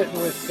just sitting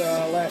with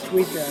last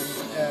weekend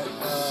at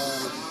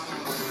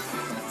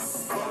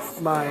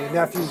my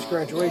nephew's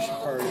graduation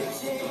party.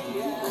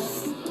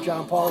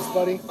 John Paul's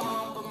buddy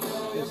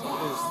is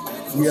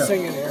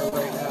singing here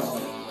right now.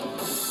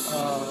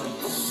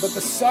 But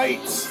the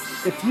sites,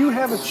 if you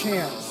have a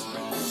chance,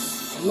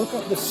 look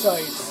up the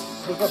sites,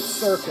 look up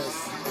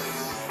Circus,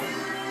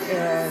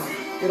 and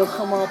it'll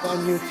come up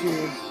on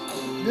YouTube.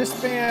 This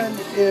band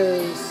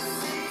is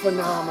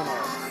phenomenal.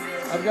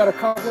 I've got a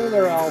couple of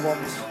their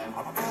albums.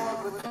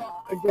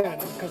 Again,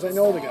 because I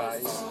know the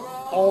guys,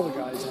 all the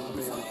guys in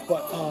the band.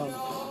 But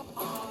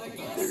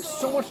there's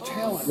so much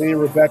talent. Lady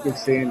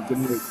Rebecca's saying good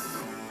news.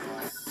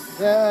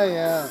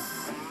 Yeah.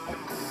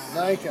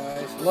 Night,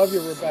 guys. Love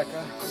you,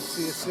 Rebecca.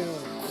 See you soon.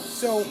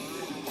 So,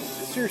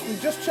 seriously,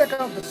 just check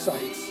out the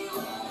sites.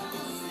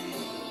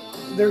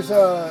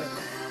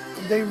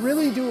 They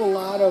really do a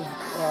lot of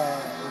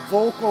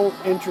vocal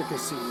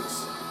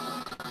intricacies.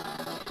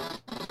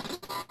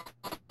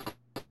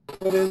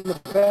 But in the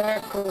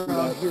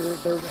background here,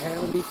 there's a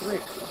Hammond B3.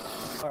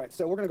 All right,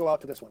 so we're going to go out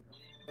to this one.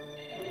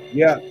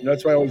 Yeah,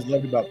 that's what I always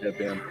loved about that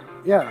band.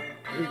 Yeah,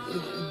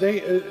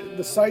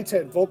 the sites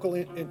had vocal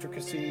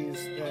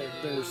intricacies.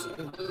 There's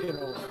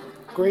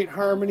great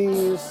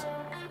harmonies.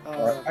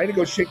 I had to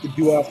go shake the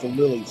dew off the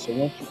lily. So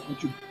once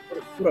you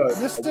put a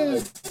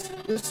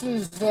this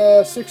is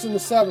 6 and the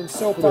 7,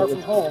 So Far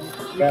From Home.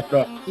 Wrap it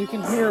up. You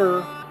can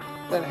hear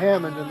that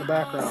Hammond in the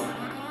background.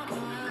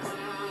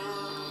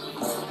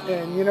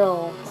 And I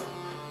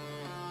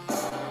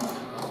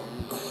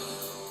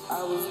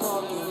was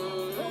walking,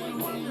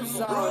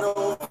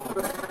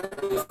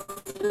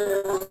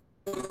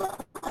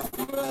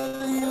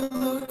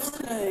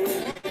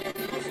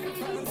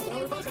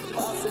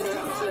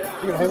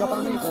 you gonna hang up on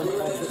me or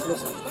just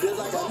listen?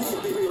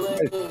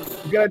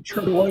 You gotta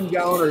turn one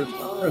down or.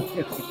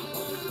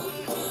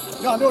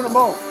 No, I'm doing them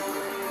both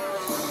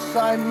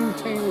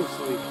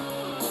simultaneously.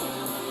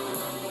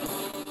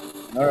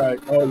 All right.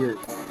 Oh,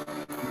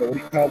 what do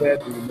you call that?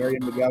 Do you marry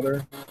them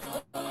together?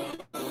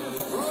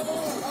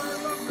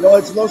 Well,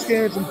 it's Low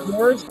Standards and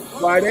Pours,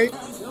 Friday.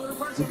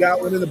 We got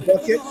one in the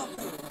bucket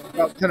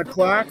about 10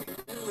 o'clock.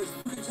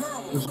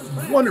 It was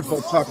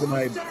wonderful talking to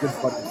my good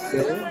buddy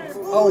Billy.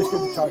 Always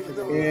good to talk to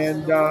them.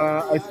 And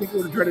I think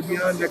we're going to try to be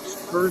on next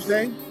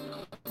Thursday.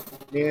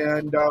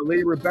 And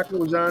Lady Rebecca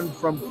was on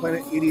from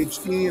Planet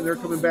ADHD, and they're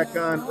coming back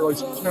on early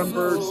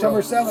September.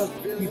 September 7th.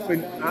 Keep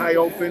an eye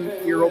open,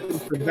 ear open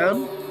for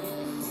them.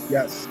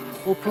 Yes.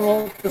 We'll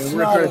promote the and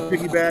we're going to try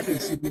to piggyback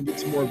and see if we can get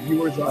some more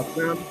viewers off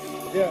them.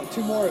 Yeah,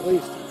 2 more at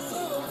least.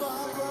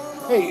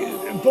 Hey,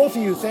 both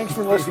of you, thanks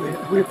for listening.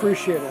 We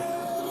appreciate it.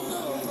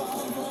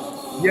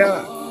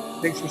 Yeah.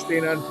 Thanks for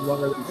staying on for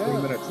longer than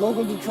 20 minutes.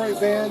 Local Detroit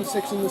band,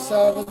 6 and the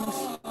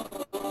 7s.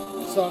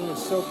 The song is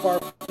So Far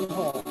From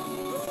Home.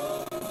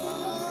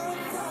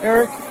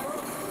 Eric,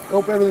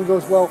 hope everything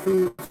goes well for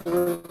you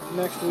for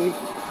next week.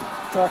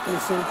 Talk to you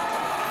soon.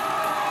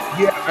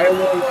 Yeah, I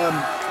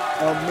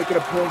will make it a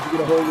point to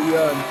get a hold of you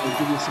and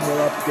give you some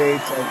more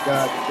updates. I've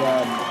got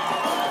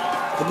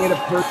I made a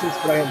purchase,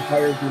 but I have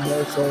hired you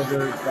more so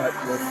over, but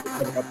we'll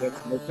talk about that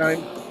some more time.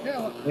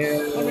 Yeah,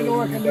 and let me know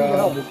what I can do to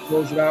help. We'll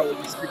close it out with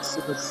the 6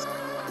 and the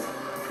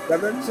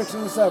 7s. 6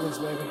 and the 7s,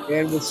 baby.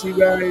 And we'll see you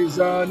guys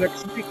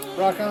next week.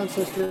 Rock on,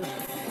 sister.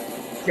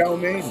 Ciao,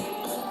 man.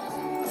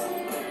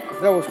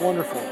 That was wonderful.